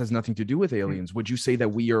maybe this has nothing to do with aliens, would you say that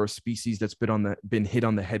we are a species that's been hit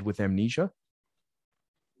on the head with amnesia?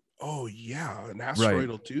 Oh yeah, an asteroid Right.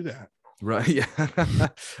 will do that. Right. Yeah.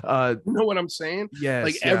 You know what I'm saying? Yes.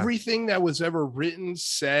 Like everything that was ever written,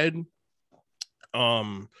 said,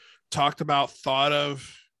 talked about, thought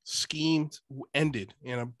of, schemed, ended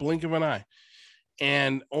in a blink of an eye.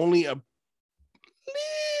 And only a little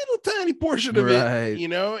tiny portion of it, you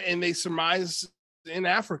know, and they surmise in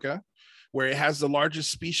Africa, where it has the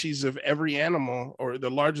largest species of every animal, or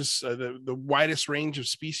the largest, the widest range of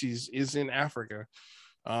species is in Africa.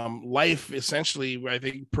 Life essentially, I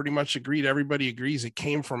think pretty much everybody agrees it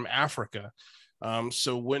came from Africa.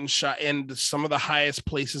 So when and some of the highest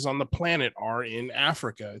places on the planet are in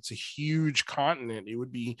Africa. It's a huge continent. It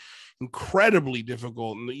would be incredibly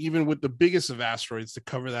difficult, and even with the biggest of asteroids, to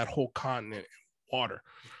cover that whole continent in water.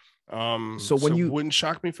 So it wouldn't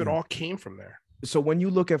shock me if it all came from there. So when you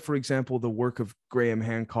look at, for example, the work of Graham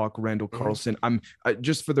Hancock, Randall Carlson, I'm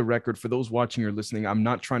just, for the record, for those watching or listening, I'm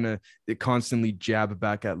not trying to constantly jab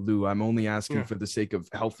back at Lou. I'm only asking for the sake of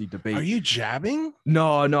healthy debate. Are you jabbing?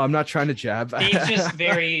 No, I'm not trying to jab.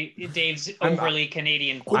 Dave's overly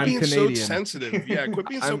Canadian. Quit being so sensitive. Yeah, quit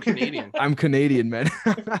being so Canadian. I'm Canadian, man.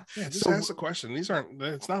 Just ask a question. It's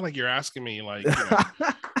not like you're asking me like,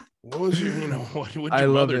 what was your, what would your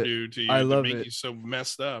mother do to you to make you so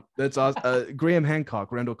messed up? That's awesome. Graham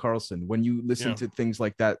Hancock, Randall Carlson, when you listen to things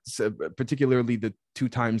like that, particularly the 2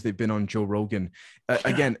 times they've been on Joe Rogan,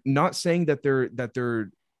 again, not saying that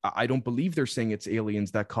they're I don't believe they're saying it's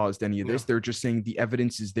aliens that caused any of this. They're just saying the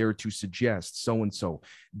evidence is there to suggest so and so.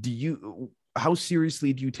 How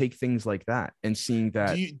seriously do you take things like that, and seeing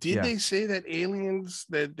that? Did they say that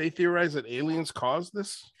they theorize that aliens caused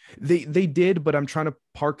this? They did, but I'm trying to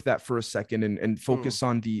park that for a second and focus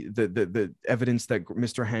on the evidence that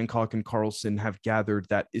Mr. Hancock and Carlson have gathered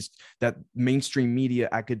that mainstream media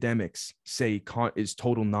academics say is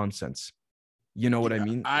total nonsense. You know what I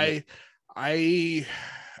mean?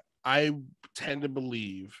 I tend to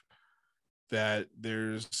believe that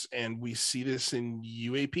and we see this in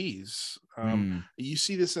UAPs. You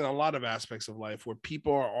see this in a lot of aspects of life where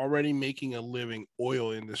people are already making a living,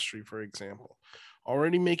 oil industry, for example,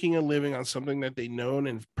 already making a living on something that they've known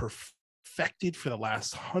and perfected for the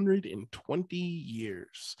last 120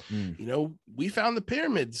 years. We found the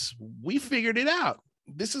pyramids. We figured it out.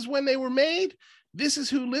 This is when they were made. This is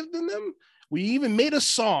who lived in them. We even made a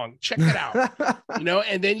song. Check it out.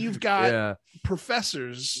 And then you've got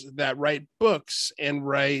professors that write books and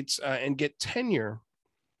and get tenure.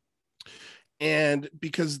 And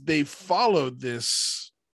because they followed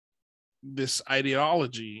this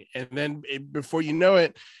ideology, and then before you know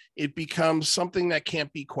it, it becomes something that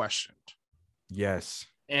can't be questioned. Yes.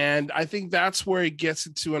 And I think that's where it gets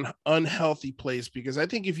into an unhealthy place, because I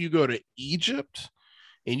think if you go to Egypt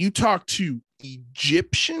and you talk to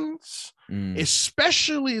Egyptians,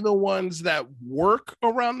 especially the ones that work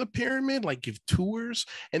around the pyramid, like give tours,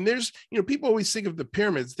 and there's, people always think of the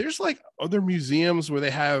pyramids, there's like other museums where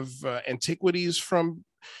they have antiquities from,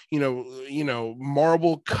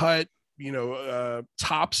 marble cut,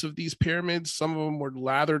 tops of these pyramids. Some of them were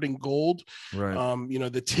lathered in gold. Right.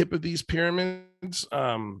 The tip of these pyramids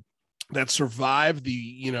that survived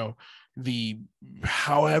the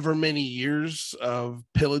however many years of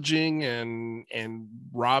pillaging and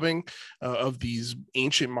robbing of these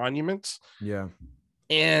ancient monuments. Yeah.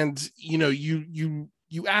 And you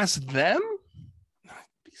ask them,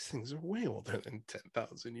 these things are way older than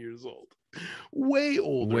 10,000 years old. Way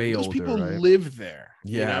older. Those older, people right? live there.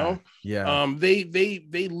 Yeah.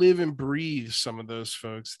 They live and breathe, some of those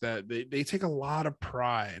folks, that they take a lot of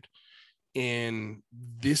pride. And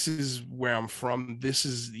this is where I'm from. This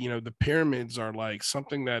is, the pyramids are like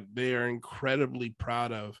something that they are incredibly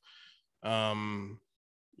proud of.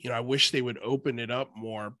 I wish they would open it up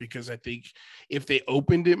more, because I think if they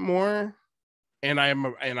opened it more, and I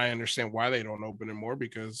understand why they don't open it more,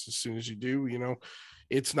 because as soon as you do,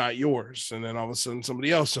 it's not yours, and then all of a sudden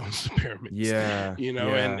somebody else owns the pyramids. Yeah.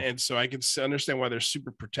 And so I can understand why they're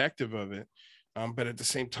super protective of it. But at the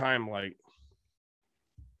same time, like,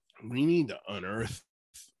 we need to unearth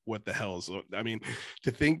what the hell is. I mean,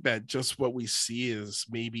 to think that just what we see is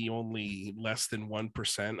maybe only less than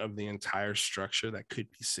 1% of the entire structure that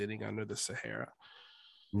could be sitting under the Sahara.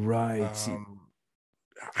 Right.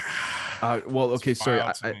 Well, okay, sorry.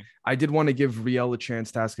 I did want to give Riel a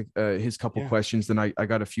chance to ask his couple questions. Then I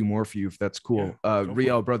got a few more for you, if that's cool.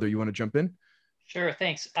 Riel, brother, you want to jump in? Sure,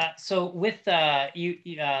 thanks. So with you,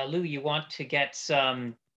 Lou, you want to get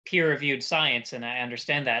some peer-reviewed science, and I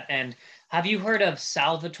understand that. And have you heard of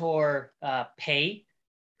Salvatore Pais,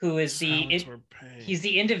 who is he's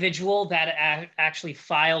the individual that actually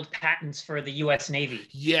filed patents for the U.S. Navy.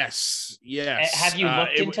 Yes. Have you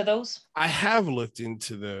looked into those? I have looked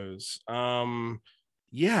into those.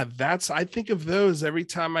 Yeah, I think of those every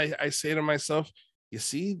time I say to myself, you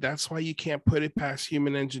see, that's why you can't put it past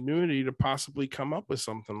human ingenuity to possibly come up with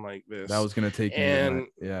something like this. That was going to take me,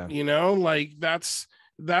 yeah. You know, like that's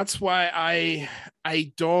why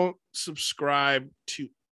I don't subscribe to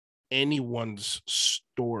anyone's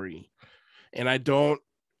story, and I don't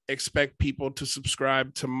expect people to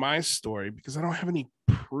subscribe to my story because I don't have any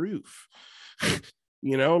proof.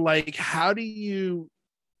 You know, like how do you?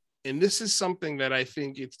 And this is something that I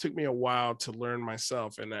think it took me a while to learn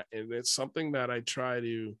myself. And it's something that I try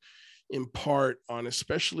to impart on,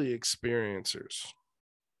 especially experiencers.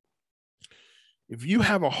 If you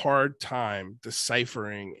have a hard time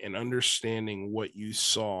deciphering and understanding what you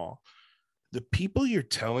saw, the people you're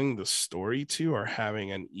telling the story to are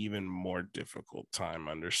having an even more difficult time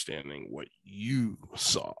understanding what you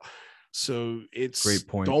saw. So it's great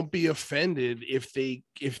point. Don't be offended if they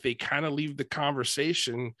kind of leave the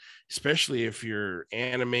conversation, especially if you're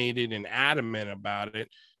animated and adamant about it.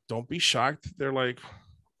 Don't be shocked. They're like,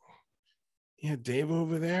 yeah, Dave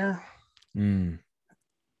over there. I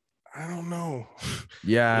don't know.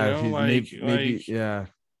 Yeah, you know, maybe yeah.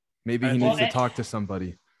 Maybe he needs to talk to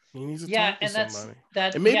somebody. He needs to talk to somebody.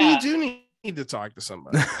 And maybe you do need to talk to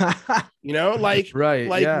somebody. You know, like right,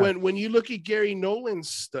 like yeah. when you look at Gary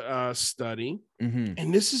Nolan's study,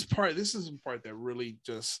 and this is the part that really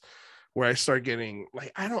just where I start getting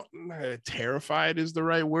like, terrified is the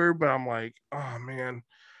right word, but I'm like, oh man,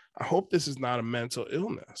 I hope this is not a mental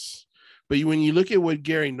illness. But when you look at what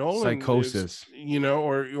Gary Nolan psychosis, you know,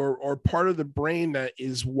 or part of the brain that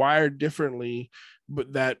is wired differently,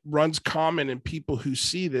 but that runs common in people who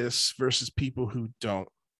see this versus people who don't.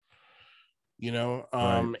 You know,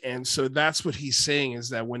 right. And so that's what he's saying, is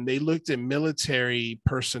that when they looked at military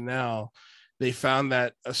personnel, they found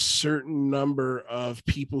that a certain number of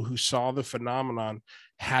people who saw the phenomenon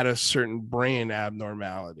had a certain brain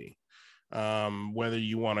abnormality. Whether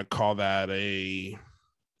you want to call that a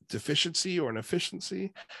deficiency or an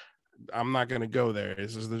efficiency, I'm not going to go there.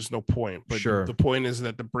 There's no point. But sure. The point is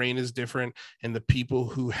that the brain is different, and the people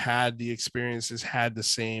who had the experiences had the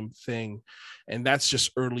same thing, and that's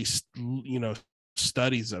just early,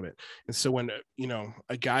 studies of it. And so when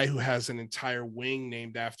a guy who has an entire wing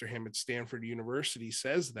named after him at Stanford University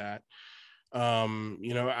says that,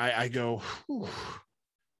 I go,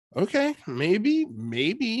 okay,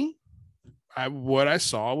 maybe what I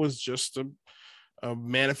saw was just a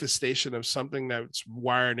manifestation of something that's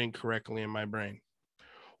wired incorrectly in my brain.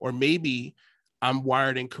 Or maybe I'm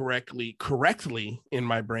wired incorrectly in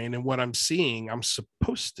my brain, and what I'm seeing, I'm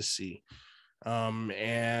supposed to see.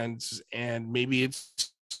 And maybe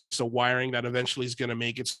it's a wiring that eventually is going to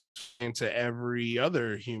make it into every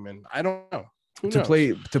other human. I don't know. Who knows?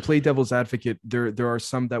 To play devil's advocate, there are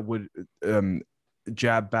some that would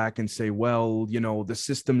jab back and say, well,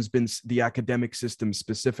 the academic system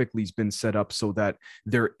specifically has been set up so that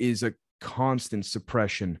there is a constant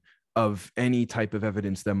suppression of any type of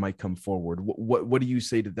evidence that might come forward. What do you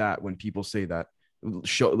say to that when people say that?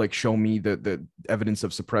 Show me the evidence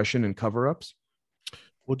of suppression and cover-ups?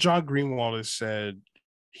 Well, John Greenwald has said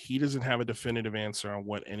he doesn't have a definitive answer on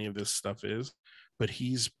what any of this stuff is, but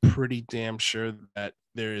he's pretty damn sure that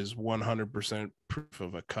there is 100% proof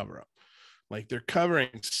of a cover-up. Like, they're covering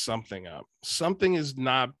something up. Something is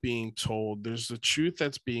not being told. There's a truth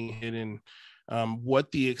that's being hidden.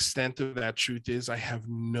 What the extent of that truth is, I have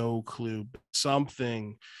no clue.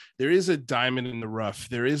 There is a diamond in the rough.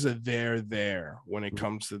 There is a there when it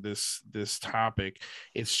comes to this topic.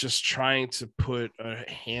 It's just trying to put a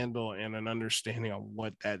handle and an understanding on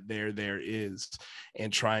what that there is,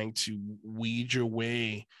 and trying to weed your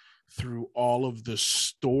way through all of the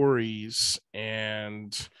stories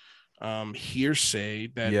and hearsay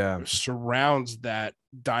that surrounds that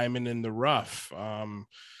diamond in the rough.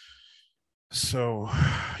 So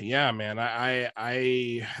yeah, man,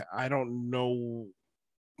 I don't know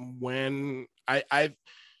when I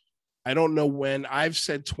don't know when. I've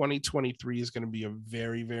said 2023 is going to be a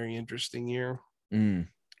very, very interesting year.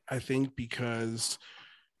 I think because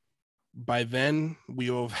by then we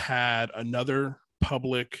will have had another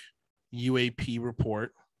public UAP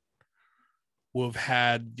report. We'll have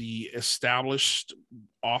had the established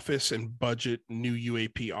office and budget, new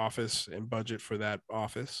UAP office and budget for that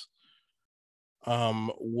office.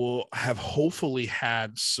 We'll have hopefully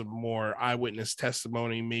had some more eyewitness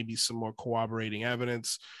testimony, maybe some more corroborating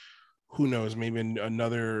evidence. Who knows? Maybe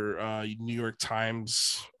another New York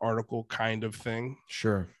Times article kind of thing.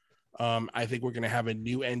 Sure. I think we're going to have a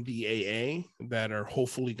new NDAA that are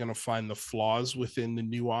hopefully going to find the flaws within the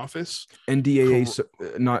new office.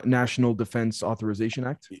 NDAA, not National Defense Authorization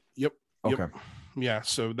Act. Yep. Okay. Yeah.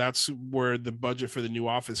 So that's where the budget for the new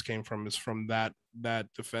office came from, is from that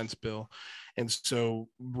defense bill. And so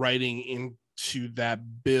writing into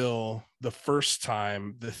that bill the first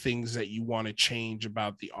time, the things that you want to change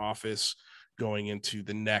about the office going into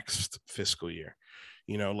the next fiscal year,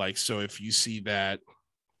 like, so if you see that,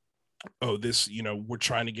 this, we're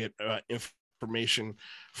trying to get information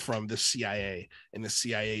from the CIA and the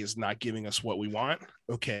CIA is not giving us what we want.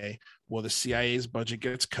 Okay, well, the CIA's budget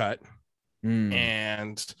gets cut.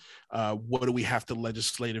 And what do we have to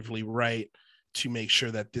legislatively write to make sure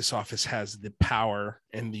that this office has the power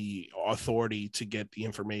and the authority to get the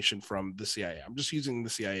information from the CIA? I'm just using the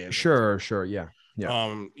CIA. Sure. Yeah.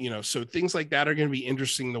 So things like that are going to be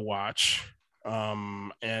interesting to watch.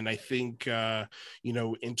 And I think, in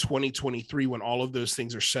 2023, when all of those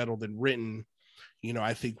things are settled and written,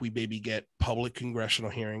 I think we maybe get public congressional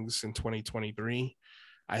hearings in 2023.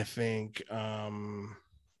 I think,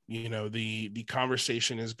 the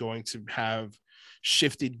conversation is going to have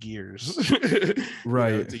shifted gears,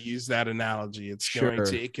 right? To use that analogy, it's going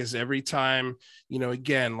to, because every time,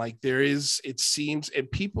 again, like it seems,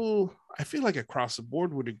 and people, I feel like across the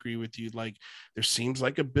board would agree with you, like there seems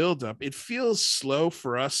like a buildup. It feels slow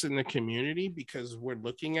for us in the community because we're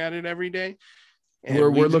looking at it every day. And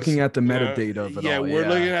we're looking at the metadata of it all. We're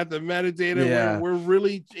looking at the metadata. Yeah. We're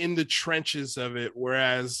really in the trenches of it.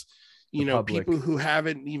 Whereas, people who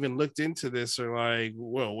haven't even looked into this are like,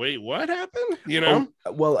 well, wait, what happened?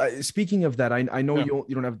 Speaking of that, I know you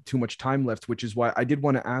don't have too much time left, which is why I did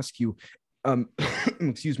want to ask you,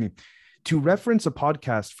 excuse me, to reference a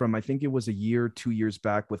podcast from, I think it was 2 years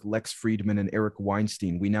back, with Lex Friedman and Eric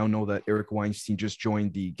Weinstein. We now know that Eric Weinstein just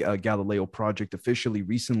joined the Galileo project officially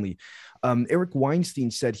recently. Eric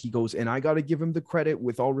Weinstein said, he goes, and I got to give him the credit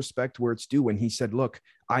with all respect where it's due. And he said, look,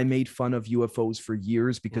 I made fun of UFOs for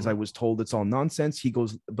years because I was told it's all nonsense. He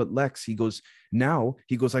goes, but Lex, he goes,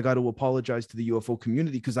 I got to apologize to the UFO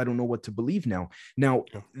community because I don't know what to believe now.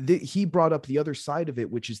 He brought up the other side of it,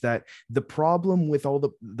 which is that the problem with all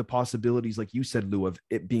the possibilities, like you said, Lou, of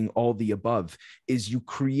it being all the above, is you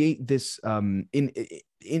create this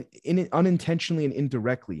in unintentionally and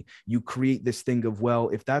indirectly, you create this thing of, well,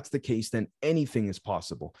 if that's the case, then anything is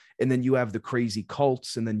possible. And then you have the crazy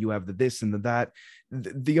cults, and then you have the this and the that.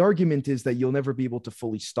 The argument is that you'll never be able to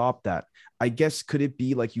fully stop that. I guess, could it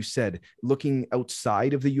be, like you said, looking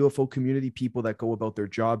outside of the UFO community, people that go about their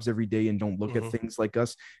jobs every day and don't look at things like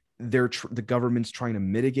us, the government's trying to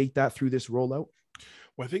mitigate that through this rollout?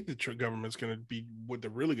 Well, I think the government's going to be what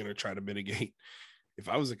they're really going to try to mitigate. If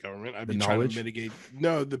I was the government, I'd be trying to mitigate.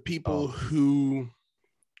 No, the people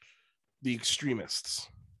the extremists,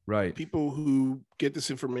 right? People who get this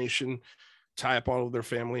information, tie up all of their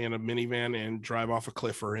family in a minivan and drive off a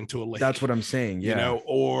cliff or into a lake. That's what I'm saying. Yeah.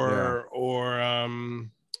 Or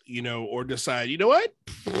decide, you know what?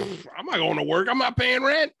 I'm not going to work. I'm not paying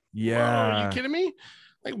rent. Yeah. Are you kidding me?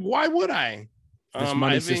 Like, why would I? This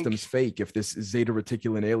money system's fake. If this Zeta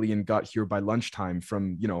Reticulan alien got here by lunchtime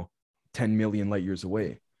from, 10 million light years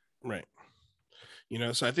away. Right.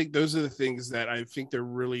 So I think those are the things that I think they're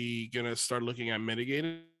really going to start looking at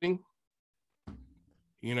mitigating.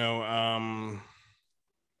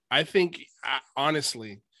 I think,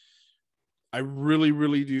 honestly, I really,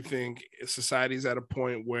 really do think society's at a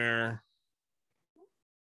point where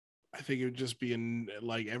I think it would just be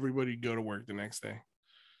like everybody go to work the next day.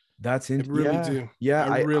 That's interesting. Really do. Yeah,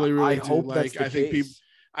 I really, really do. hope like, that's the I think case.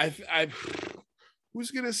 people,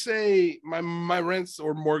 who's gonna say my rents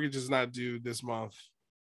or mortgage is not due this month?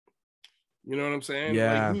 You know what I'm saying?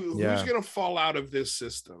 Yeah. Who's gonna fall out of this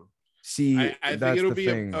system? See, I think it'll be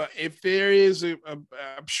if there is I'm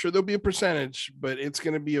sure there'll be a percentage, but it's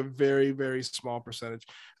going to be a very, very small percentage.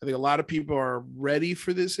 I think a lot of people are ready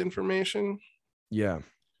for this information. Yeah.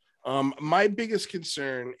 My biggest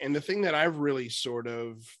concern, and the thing that I've really sort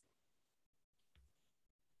of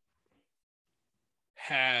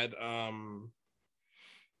had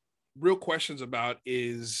real questions about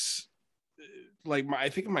is like I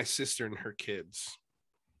think of my sister and her kids.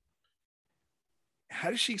 How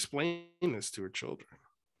does she explain this to her children?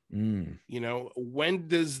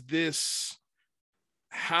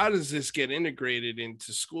 How does this get integrated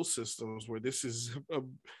into school systems where this is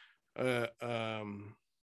a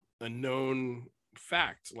known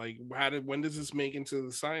fact? Like, when does this make into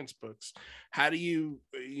the science books? How do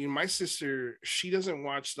my sister, she doesn't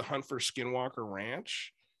watch The Hunt for Skinwalker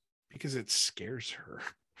Ranch because it scares her.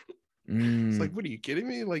 It's like, what are you kidding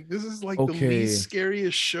me? Like, this is like the Okay. least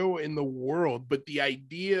scariest show in the world. But the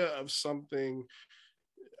idea of something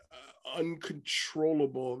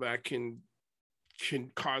uncontrollable that can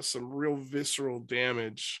cause some real visceral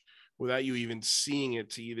damage without you even seeing it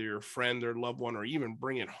to either your friend or loved one, or even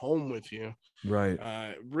bring it home with you, Right.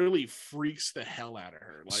 really freaks the hell out of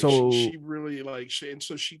her. Like, So she really like, and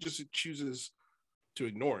so she just chooses to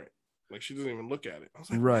ignore it. Like, she doesn't even look at it. I was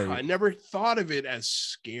like, right. wow, I never thought of it as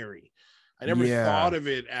scary. I never Yeah. thought of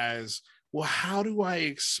it as, well, how do I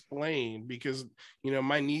explain? Because, you know,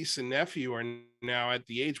 my niece and nephew are now at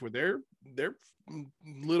the age where they're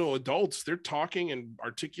little adults. They're talking and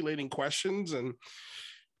articulating questions, and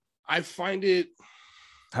I find it.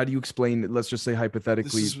 How do you explain? Let's just say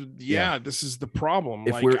hypothetically. This is the problem.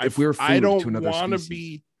 If like, we're I food to don't another want to species.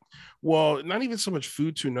 be. Well, not even so much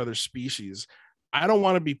food to another species. I don't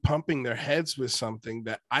want to be pumping their heads with something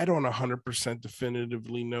that I don't 100%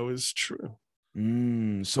 definitively know is true.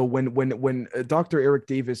 So when Dr. Eric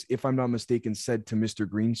Davis, if I'm not mistaken, said to Mr.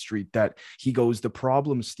 Greenstreet that he goes, the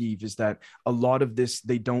problem, Steve, is that a lot of this,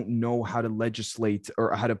 they don't know how to legislate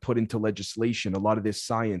or how to put into legislation. A lot of this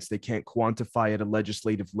science, they can't quantify at a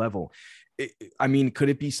legislative level. I mean, could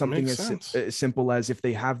it be something as simple as, if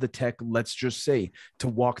they have the tech, let's just say, to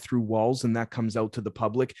walk through walls, and that comes out to the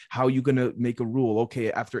public, how are you going to make a rule?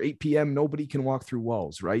 Okay, after 8 p.m., nobody can walk through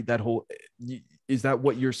walls, right? That whole, is that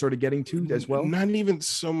what you're sort of getting to as well? Not even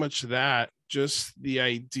so much that, just the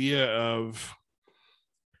idea of,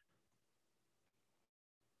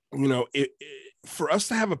 you know, for us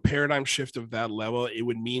to have a paradigm shift of that level, it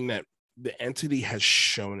would mean that the entity has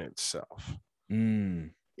shown itself.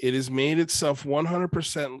 It has made itself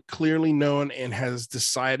 100% clearly known and has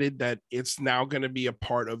decided that it's now going to be a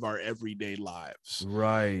part of our everyday lives.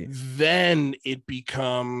 Right. Then it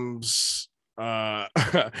becomes,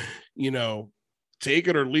 you know, take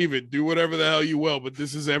it or leave it, do whatever the hell you will, but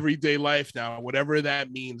this is everyday life now, whatever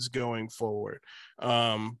that means going forward.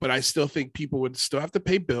 But I still think people would still have to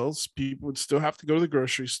pay bills. People would still have to go to the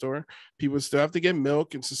grocery store. People would still have to get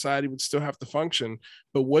milk, and society would still have to function.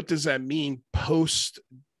 But what does that mean post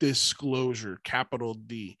disclosure, capital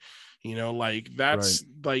D? You know, like, that's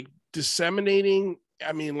like disseminating.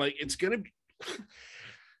 I mean, like, it's going to be,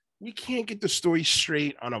 we can't get the story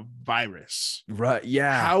straight on a virus. Right.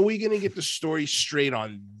 Yeah. How are we going to get the story straight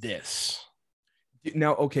on this?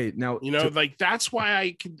 Now, okay. Now, you know, like, that's why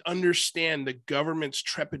I can understand the government's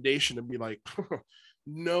trepidation to be like,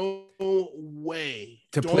 no way.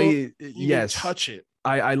 To Don't play, even touch it.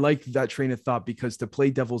 I like that train of thought, because to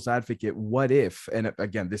play devil's advocate, what if, and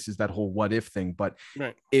again, this is that whole what if thing, but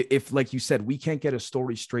if, like you said, we can't get a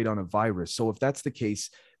story straight on a virus. So if that's the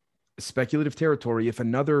case, speculative territory, if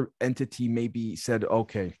another entity maybe said,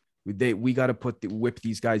 okay, we got to whip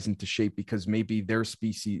these guys into shape, because maybe their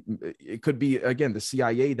species, it could be, again, the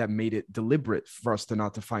CIA that made it deliberate for us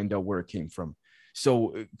not to find out where it came from.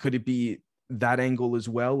 So could it be that angle as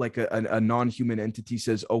well? Like a non-human entity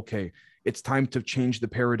says, okay, it's time to change the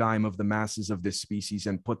paradigm of the masses of this species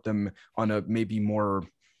and put them on a maybe more.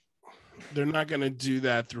 They're not going to do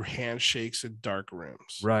that through handshakes in dark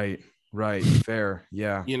rooms. Right. Fair.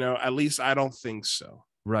 Yeah. You know, at least I don't think so.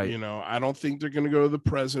 Right. You know, I don't think they're going to go to the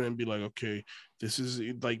president and be like, okay, this is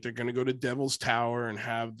like, they're going to go to Devil's Tower and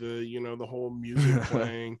have the, you know, the whole music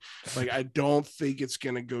playing. Like, I don't think it's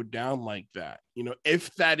going to go down like that. You know,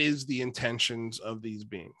 if that is the intentions of these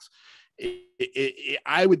beings,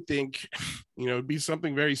 I would think, you know, it'd be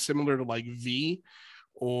something very similar to like V,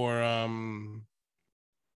 or,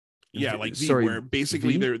 like V, where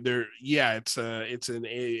basically they're it's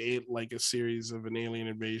like a series of an alien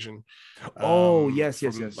invasion. Yes.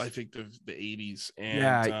 I think the 80s,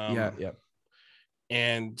 and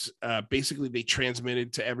and basically they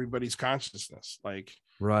transmitted to everybody's consciousness, like,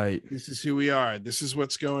 this is who we are, this is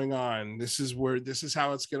what's going on, this is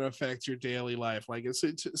how it's going to affect your daily life. Like, it's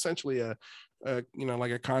essentially a you know,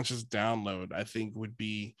 like a conscious download, I think would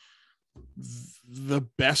be the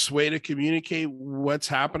best way to communicate what's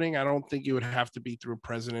happening. I don't think it would have to be through a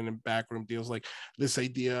president and backroom deals. Like, this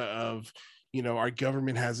idea of, you know, our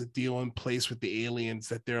government has a deal in place with the aliens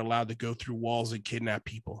that they're allowed to go through walls and kidnap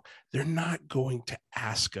people. They're not going to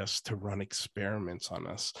ask us to run experiments on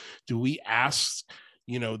us. Do we ask,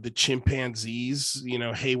 you know, the chimpanzees, you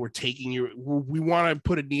know, hey, we want to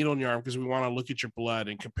put a needle in your arm because we want to look at your blood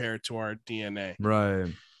and compare it to our DNA.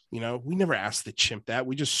 Right. You know, we never ask the chimp that.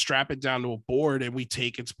 We just strap it down to a board and we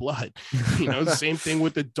take its blood. You know, same thing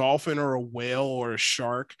with a dolphin or a whale or a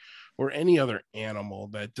shark or any other animal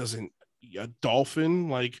that doesn't, a dolphin,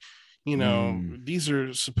 like, you know, these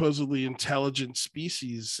are supposedly intelligent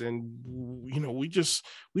species, and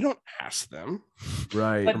we don't ask them,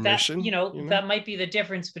 right? But permission, that, that might be the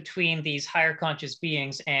difference between these higher conscious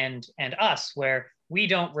beings and us, where we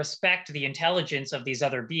don't respect the intelligence of these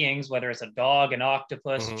other beings, whether it's a dog, an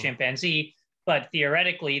octopus, chimpanzee. But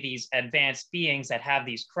theoretically, these advanced beings that have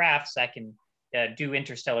these crafts that can do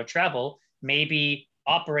interstellar travel maybe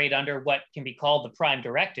operate under what can be called the prime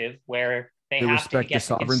directive, where they have to get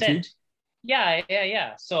the consent.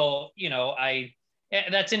 Yeah. So,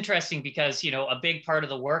 that's interesting because, a big part of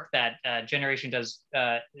the work that Generation does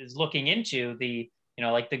is looking into the,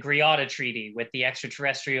 like the Greada Treaty with the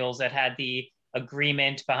extraterrestrials that had the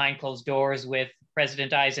agreement behind closed doors with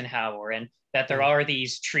President Eisenhower, and that there are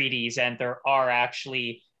these treaties and there are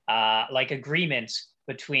actually like agreements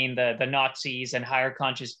between the Nazis and higher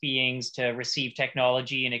conscious beings to receive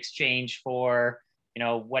technology in exchange for,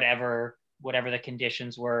 whatever the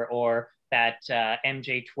conditions were, or that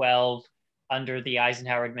MJ-12 under the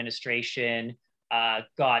Eisenhower administration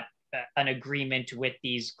got an agreement with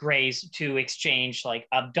these Greys to exchange like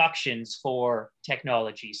abductions for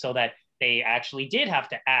technology, so that they actually did have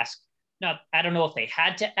to ask. Now, I don't know if they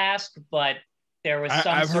had to ask, but there was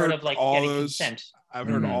some sort of like getting consent. I've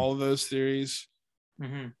heard all of those theories.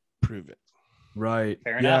 Prove it. Right.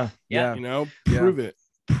 Fair enough. Yeah. Prove it.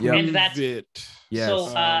 And that's it. Yes. So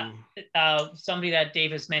somebody that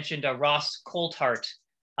Dave has mentioned, Ross Coulthart,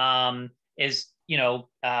 is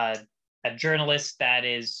a journalist that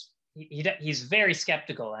is he's very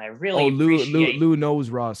skeptical, and I really appreciate. Lou knows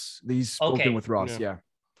Ross. He's spoken with Ross. Yeah.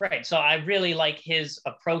 Right. So I really like his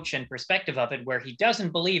approach and perspective of it, where he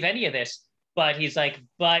doesn't believe any of this, but he's like,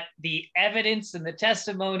 but the evidence and the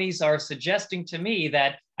testimonies are suggesting to me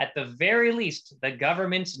that at the very least, the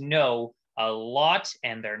governments know a lot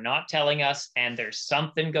and they're not telling us, and there's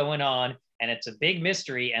something going on, and it's a big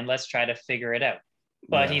mystery, and let's try to figure it out.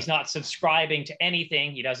 But he's not subscribing to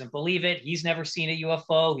anything. He doesn't believe it. He's never seen a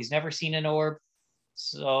UFO. He's never seen an orb.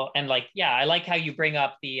 So, and like, I like how you bring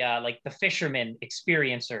up the like the fishermen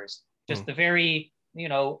experiencers, just the very,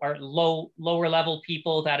 are lower level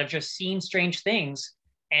people that have just seen strange things,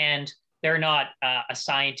 and they're not a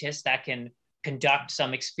scientist that can conduct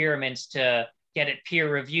some experiments to get it peer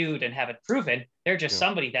reviewed and have it proven. They're just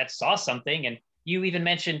somebody that saw something. And you even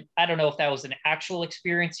mentioned, I don't know if that was an actual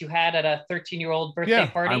experience you had at a 13-year-old birthday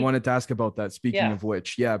party. I wanted to ask about that. Speaking of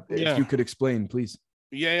which, if you could explain, please.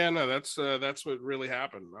 No, that's what really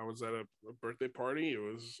happened. I was at a birthday party. It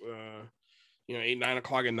was 8-9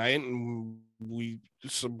 o'clock at night, and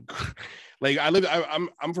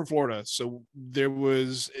I'm from Florida, so there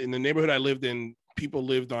was, in the neighborhood I lived in, people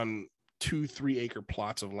lived on 2-3 acre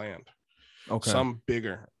plots of land. Some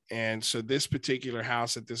bigger. And so this particular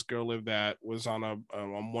house that this girl lived at was on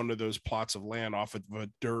on one of those plots of land off of a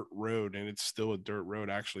dirt road, and it's still a dirt road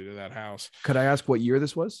actually to that house. Could I ask what year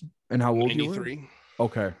this was and how old 93. You were?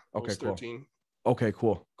 Okay, cool. 13. Okay,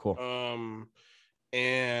 cool. I'm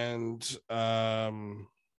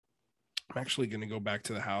actually going to go back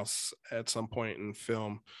to the house at some point and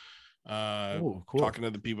film cool. Talking to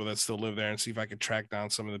the people that still live there and see if I could track down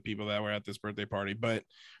some of the people that were at this birthday party. But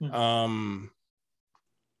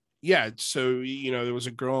so there was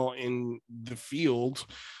a girl in the field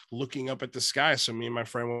looking up at the sky, so me and my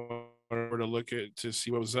friend went over to look to see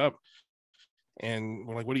what was up, and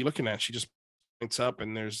we're like, what are you looking at? She just points up,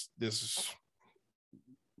 and there's this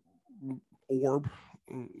orb,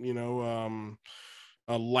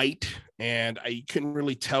 a light, and I couldn't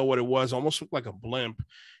really tell what it was. Almost looked like a blimp.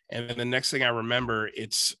 And then the next thing I remember,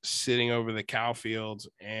 it's sitting over the cow field,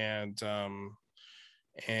 and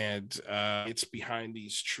it's behind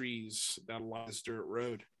these trees that line this dirt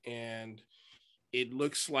road, and it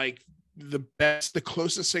looks like the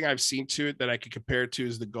closest thing I've seen to it that I could compare it to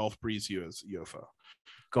is the Gulf Breeze UFO.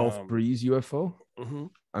 Gulf Breeze UFO.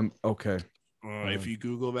 I'm okay. If you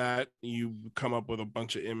Google that, you come up with a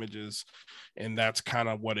bunch of images, and that's kind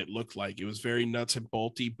of what it looked like. It was very nuts and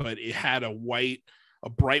bolty, but it had a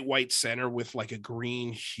bright white center with like a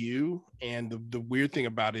green hue. And the weird thing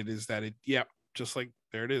about it is that just like,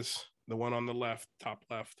 there it is, the one on the left, top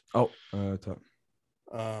left. Top.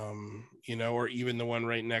 Or even the one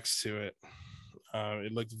right next to it.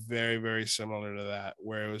 It looked very, very similar to that,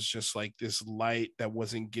 where it was just like this light that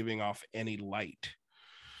wasn't giving off any light.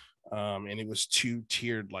 And it was two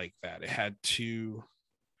tiered like that. It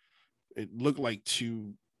looked like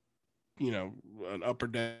two, an upper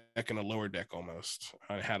deck and a lower deck almost.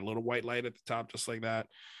 It had a little white light at the top, just like that.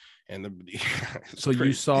 And so crazy.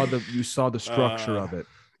 you saw the structure of it.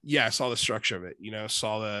 Yeah, I saw the structure of it.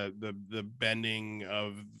 Saw the bending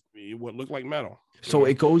of what looked like metal. So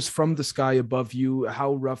it goes from the sky above you.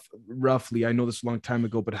 How roughly? I know this a long time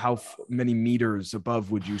ago, but how many meters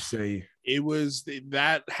above would you say? It was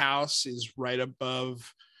that house is right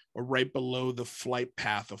above or right below the flight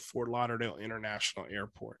path of Fort Lauderdale International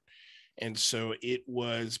Airport. And so it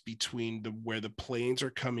was between where the planes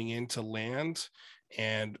are coming in to land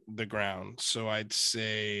and the ground. So I'd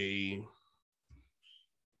say,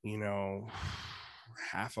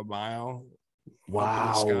 half a mile.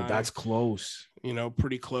 Wow, that's close.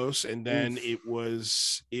 Pretty close. And then it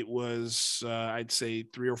was I'd say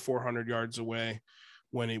 300 or 400 yards away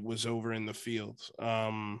when it was over in the field.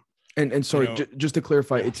 And sorry, just to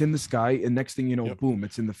clarify, it's in the sky, and next thing you know, yep. Boom,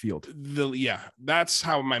 it's in the field. That's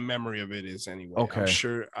how my memory of it is anyway. Okay.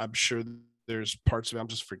 I'm sure there's parts of it I'm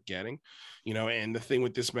just forgetting, and the thing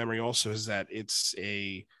with this memory also is that it's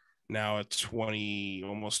now a 20,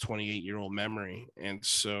 almost 28-year-old memory. And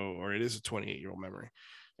so, or it is a 28-year-old memory.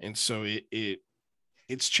 And so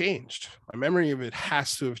it's changed. My memory of it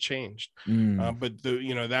has to have changed. But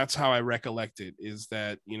that's how I recollect it, is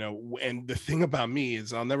that, and the thing about me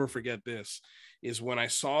is, I'll never forget this, is when I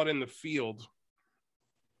saw it in the field,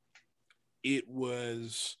 it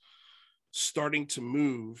was starting to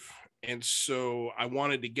move. And so I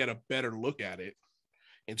wanted to get a better look at it.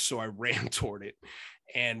 And so I ran toward it.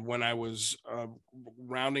 And when I was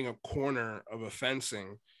rounding a corner of a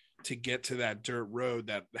fencing to get to that dirt road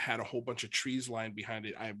that had a whole bunch of trees lined behind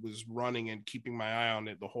it, I was running and keeping my eye on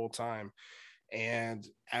it the whole time. And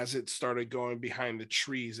as it started going behind the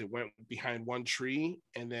trees, it went behind one tree,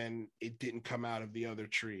 and then it didn't come out of the other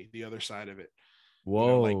tree, the other side of it.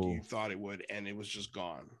 Whoa. Like you thought it would, and it was just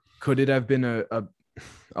gone. Could it have been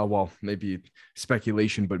well, maybe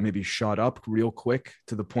speculation, but maybe shot up real quick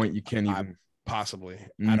to the point you can't even... Possibly.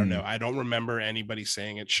 I don't know. I don't remember anybody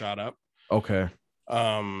saying it shot up. Okay.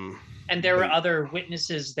 And there were other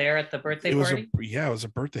witnesses there at the birthday party? It was a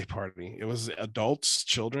birthday party. It was adults,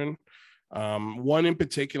 children. One in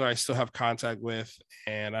particular I still have contact with,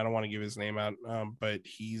 and I don't want to give his name out, but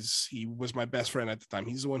he was my best friend at the time.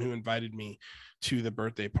 He's the one who invited me to the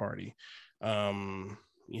birthday party.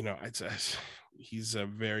 He's a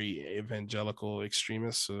very evangelical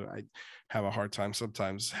extremist, so I have a hard time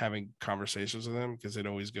sometimes having conversations with him, because it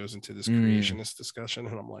always goes into this creationist discussion,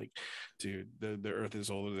 and I'm like, dude, the earth is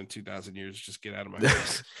older than 2,000 years, just get out of my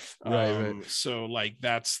face. Right. So like,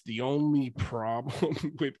 that's the only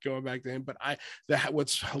problem with going back to him. But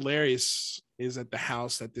what's hilarious is that the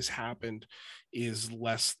house that this happened is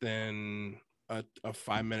less than a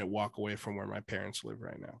 5-minute walk away from where my parents live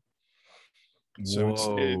right now.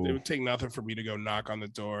 So it would take nothing for me to go knock on the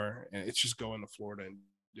door, and it's just going to Florida and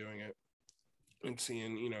doing it and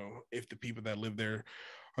seeing, if the people that live there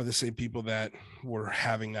are the same people that were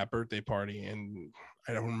having that birthday party. And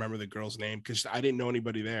I don't remember the girl's name because I didn't know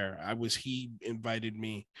anybody there. He invited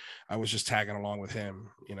me. I was just tagging along with him,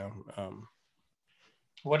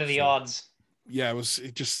 What are the odds? Yeah,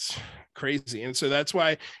 it just crazy. And so that's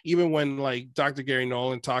why, even when like Dr. Gary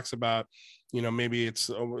Nolan talks about, maybe it's,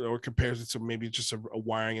 or compares it to maybe it's just a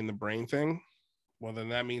wiring in the brain thing, well, then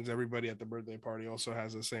that means everybody at the birthday party also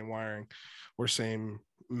has the same wiring or same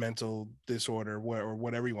mental disorder, or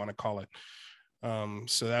whatever you want to call it.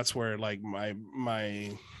 So that's where like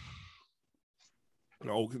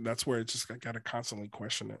that's where it's just, I got to constantly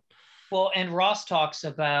question it. Well, and Ross talks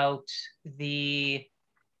about the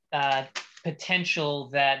potential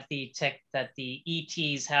that the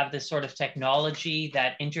ETs have this sort of technology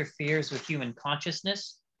that interferes with human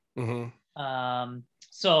consciousness. Mm-hmm.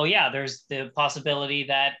 So yeah, there's the possibility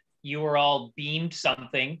that you were all beamed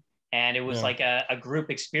something and it was like a group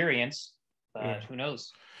experience, but who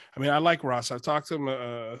knows? I mean, I like Ross. I've talked to him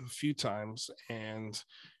a few times, and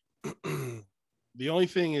the only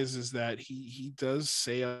thing is that he does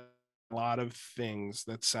say a lot of things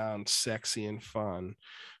that sound sexy and fun,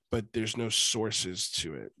 but there's no sources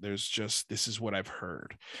to it. There's just, this is what I've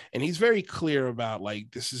heard. And he's very clear about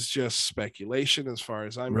like, this is just speculation as far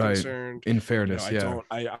as I'm concerned. In fairness,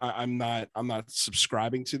 I'm not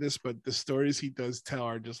subscribing to this, but the stories he does tell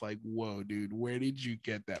are just like, whoa, dude, where did you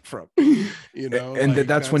get that from? And like,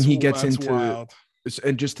 that's when he gets into wild.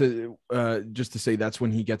 And just to say, that's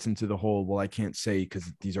when he gets into the whole, well, I can't say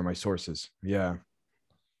because these are my sources. Yeah.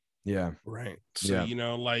 Right. So,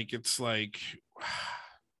 like, it's like,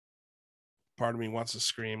 part of me wants to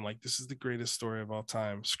scream like, this is the greatest story of all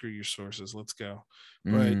time, screw your sources, let's go.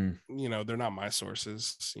 But they're not my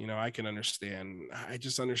sources. I can understand, I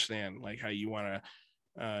just understand like how you want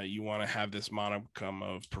to have this modicum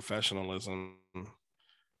of professionalism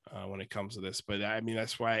when it comes to this. But I mean,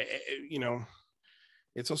 that's why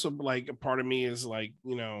it's also like a part of me is like,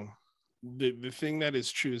 the thing that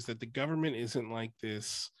is true is that the government isn't like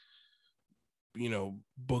this,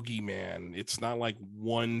 boogeyman. It's not like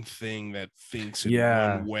one thing that thinks in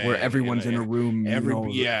one way, where everyone's in a room,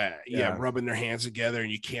 rubbing their hands together,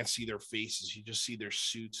 and you can't see their faces. You just see their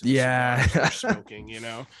suits and Yeah. cigars they're smoking,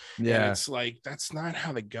 Yeah. And it's like, that's not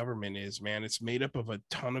how the government is, man. It's made up of a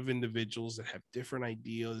ton of individuals that have different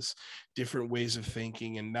ideas, different ways of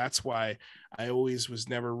thinking. And that's why I always was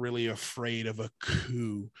never really afraid of a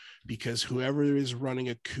coup, because whoever is running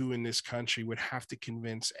a coup in this country would have to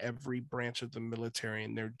convince every branch of the military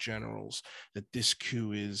and their generals that this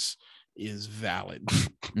coup is valid.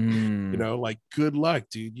 Like, good luck,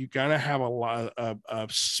 dude. You gotta have a lot of a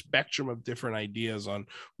spectrum of different ideas on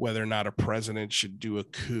whether or not a president should do a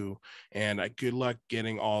coup, and good luck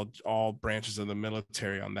getting all branches of the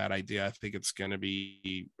military on that idea. I think it's going to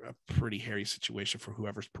be a pretty hairy situation for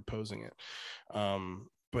whoever's proposing it.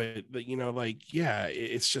 But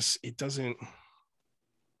it's just, it doesn't,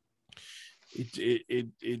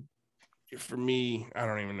 it for me, I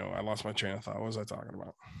don't even know. I lost my train of thought. What was I talking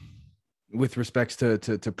about? With respects to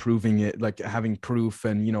proving it, like having proof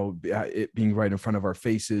and, it being right in front of our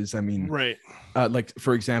faces. I mean, right. Like,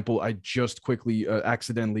 for example, I just quickly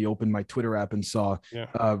accidentally opened my Twitter app and saw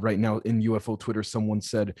right now in UFO Twitter, someone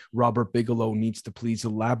said Robert Bigelow needs to please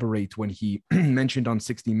elaborate when he mentioned on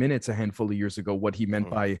 60 Minutes a handful of years ago what he meant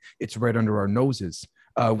by it's right under our noses.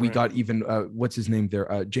 We got even, what's his name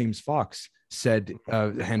there? James Fox said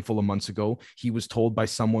a handful of months ago, he was told by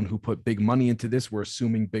someone who put big money into this, we're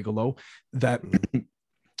assuming Bigelow, that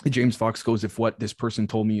James Fox goes, if what this person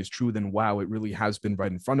told me is true, then wow, it really has been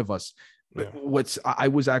right in front of us. But I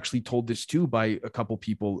was actually told this too by a couple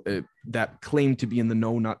people that claim to be in the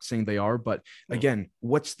know, not saying they are, but again,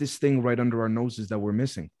 what's this thing right under our noses that we're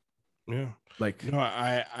missing? Yeah. Like,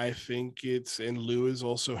 I think it's, and Lou has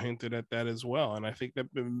also hinted at that as well. And I think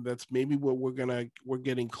that's maybe what we're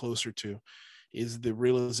getting closer to, is the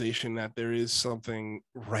realization that there is something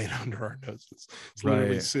right under our noses. It's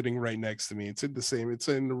literally sitting right next to me. It's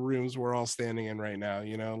in the rooms we're all standing in right now,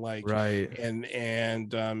 and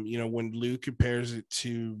when Lou compares it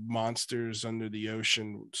to monsters under the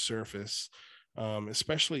ocean surface,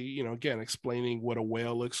 especially, again, explaining what a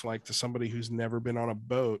whale looks like to somebody who's never been on a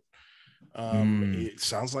boat. It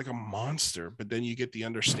sounds like a monster, but then you get the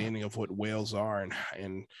understanding of what whales are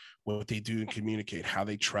and what they do and communicate, how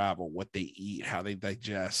they travel, what they eat, how they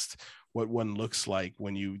digest, what one looks like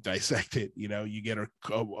when you dissect it. You get a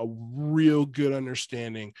real good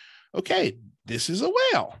understanding. Okay, this is a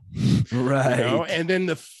whale, right? And then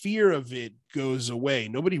the fear of it goes away.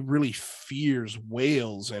 Nobody really fears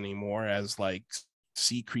whales anymore as like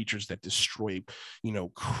sea creatures that destroy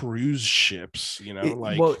cruise ships.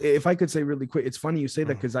 Well, if I could say really quick, it's funny you say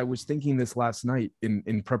that, because I was thinking this last night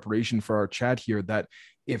in preparation for our chat here, that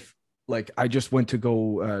if, like, I just went to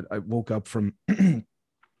go I woke up from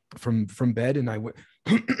from bed, and I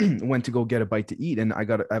went to go get a bite to eat, and I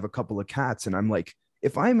have a couple of cats, and I'm like,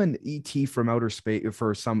 if I'm an ET from outer space,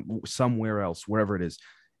 for somewhere else, wherever it is,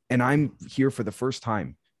 and I'm here for the first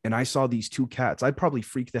time, and I saw these two cats, I'd probably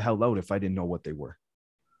freak the hell out if I didn't know what they were.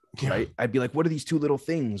 Right? I'd be like, what are these two little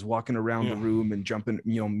things walking around the room and jumping,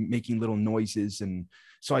 making little noises? And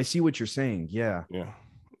so I see what you're saying. Yeah.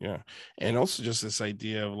 And also just this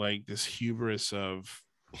idea of like this hubris of,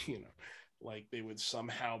 like they would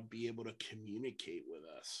somehow be able to communicate with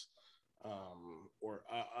us, or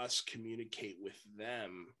us communicate with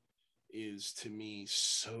them, is to me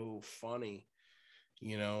so funny.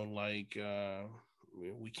 We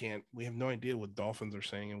have no idea what dolphins are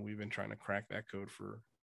saying, and we've been trying to crack that code for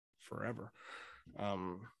forever.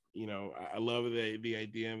 I love the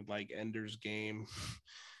idea of like Ender's Game,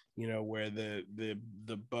 where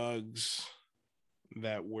the bugs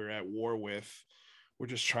that we're at war with, we're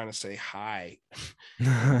just trying to say hi.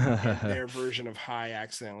 And their version of hi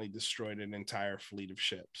accidentally destroyed an entire fleet of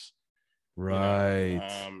ships. Right.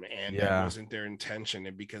 That wasn't their intention,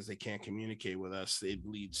 and because they can't communicate with us, it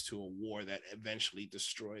leads to a war that eventually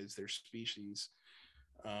destroys their species.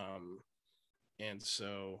 And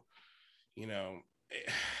so,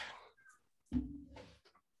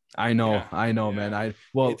 I know, man.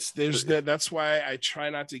 That's why I try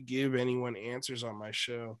not to give anyone answers on my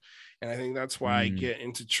show. And I think that's why I get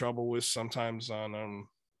into trouble with sometimes on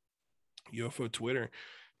UFO Twitter,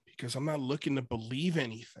 because I'm not looking to believe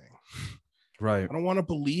anything. Right. I don't want to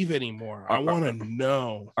believe anymore. I want to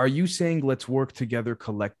know. Are you saying let's work together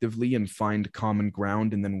collectively and find common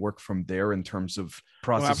ground and then work from there in terms of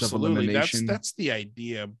process of elimination? That's the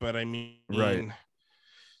idea. But I mean, right.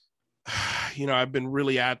 I've been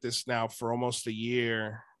really at this now for almost a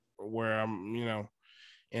year, where I'm,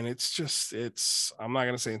 And I'm not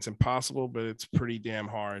going to say it's impossible, but it's pretty damn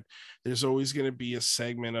hard. There's always going to be a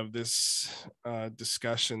segment of this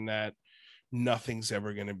discussion that nothing's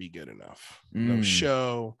ever going to be good enough. No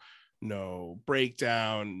show, no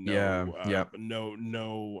breakdown, no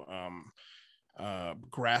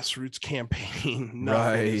grassroots campaign.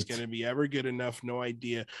 Nothing is going to be ever good enough. No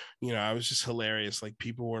idea. I was just hilarious. Like,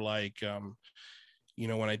 people were like,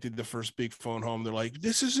 when I did the first big phone home, they're like,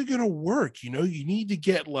 this isn't going to work. You need to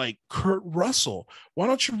get like Kurt Russell. Why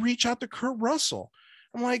don't you reach out to Kurt Russell?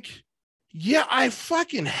 I'm like, yeah, I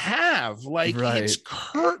fucking have. Like, it's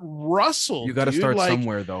Kurt Russell. You got to start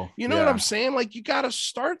somewhere, though. You know what I'm saying? Like, you got to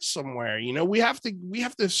start somewhere. We have to,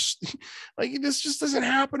 like, this just doesn't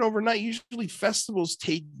happen overnight. Usually festivals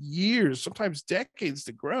take years, sometimes decades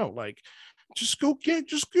to grow. Like, just go get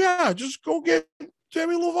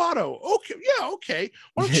Demi Lovato. Okay.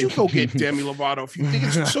 Why don't you go get Demi Lovato if you think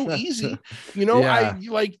it's so easy?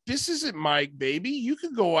 This isn't my baby. You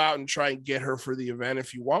could go out and try and get her for the event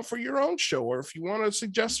if you want, for your own show, or if you want to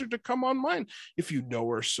suggest her to come on mine, if you know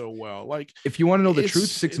her so well. Like, if you want to know the truth,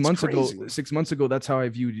 6 months ago, that's how I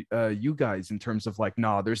viewed you guys, in terms of like,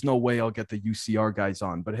 nah, there's no way I'll get the UCR guys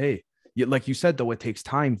on. But hey, like you said, though, it takes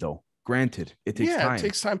time, though. Granted, it takes time. It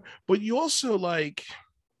takes time. But you also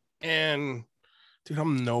dude,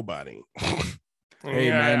 I'm nobody. Hey,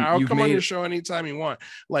 man, I'll come on your show anytime you want.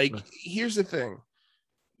 Like, here's the thing,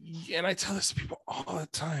 and I tell this to people all the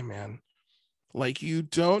time, man. Like, you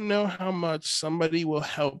don't know how much somebody will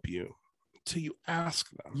help you till you ask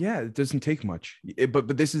them. Yeah, it doesn't take much.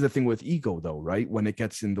 But this is the thing with ego, though, right? When it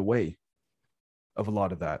gets in the way of a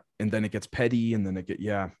lot of that, and then it gets petty, and then it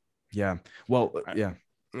Well, yeah.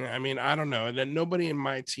 I mean, I don't know. And then nobody in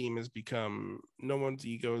my team no one's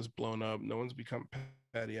ego is blown up. No one's become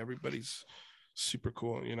petty. Everybody's super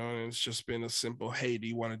cool, and it's just been a simple, hey, do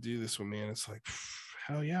you want to do this with me? And it's like,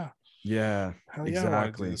 hell yeah. Yeah, hell yeah, exactly. I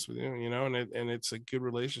want to do this with you, and it's a good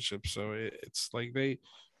relationship. So it's like it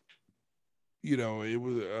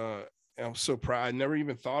was, I'm so proud. I never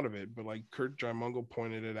even thought of it, but like Kurt Jarmungo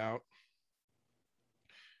pointed it out.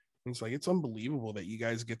 It's like, it's unbelievable that you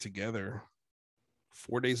guys get together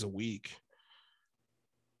 4 days a week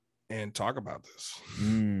and talk about this.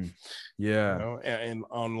 And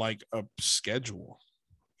on like a schedule,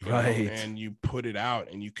 right? And you put it out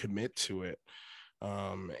and you commit to it,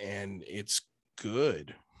 and it's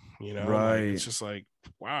good, right? Like, it's just like,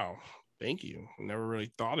 wow, thank you. Never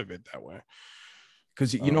really thought of it that way.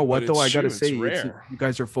 Because you know what, though, I gotta say, you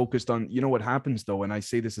guys are focused on, what happens, though, and I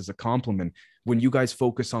say this as a compliment, when you guys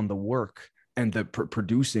focus on the work and the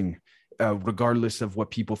producing, regardless of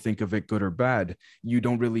what people think of it, good or bad, you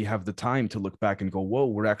don't really have the time to look back and go, whoa,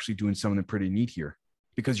 we're actually doing something pretty neat here,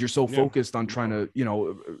 because you're so focused on trying to,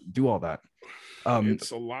 do all that.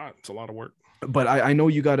 It's a lot of work. But I know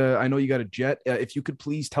you got a jet. If you could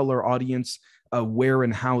please tell our audience where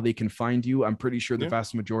and how they can find you. I'm pretty sure the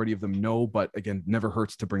vast majority of them know, but again, never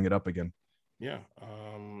hurts to bring it up again. Yeah,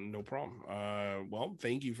 no problem. Well,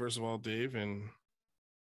 thank you, first of all, Dave, and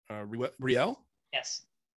Riel? Yes.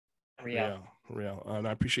 Real. And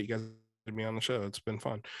I appreciate you guys having me on the show. It's been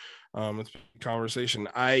fun. It's been a conversation.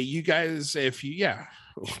 You guys, if you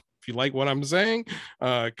like what I'm saying,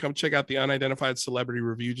 come check out the Unidentified Celebrity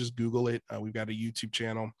Review. Just Google it. We've got a YouTube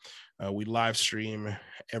channel. We live stream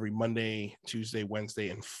every Monday, Tuesday, Wednesday,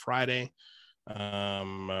 and Friday.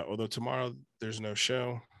 Although tomorrow there's no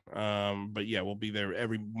show. But yeah, we'll be there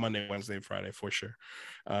every Monday, Wednesday, Friday for sure.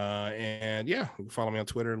 And yeah, you can follow me on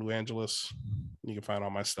Twitter, Lou Angeles. You can find all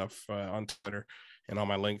my stuff on Twitter, and all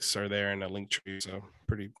my links are there in a link tree. So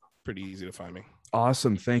pretty easy to find me.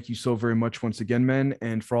 Awesome. Thank you so very much once again, man.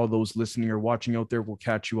 And for all those listening or watching out there, we'll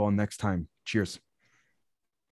catch you all next time. Cheers.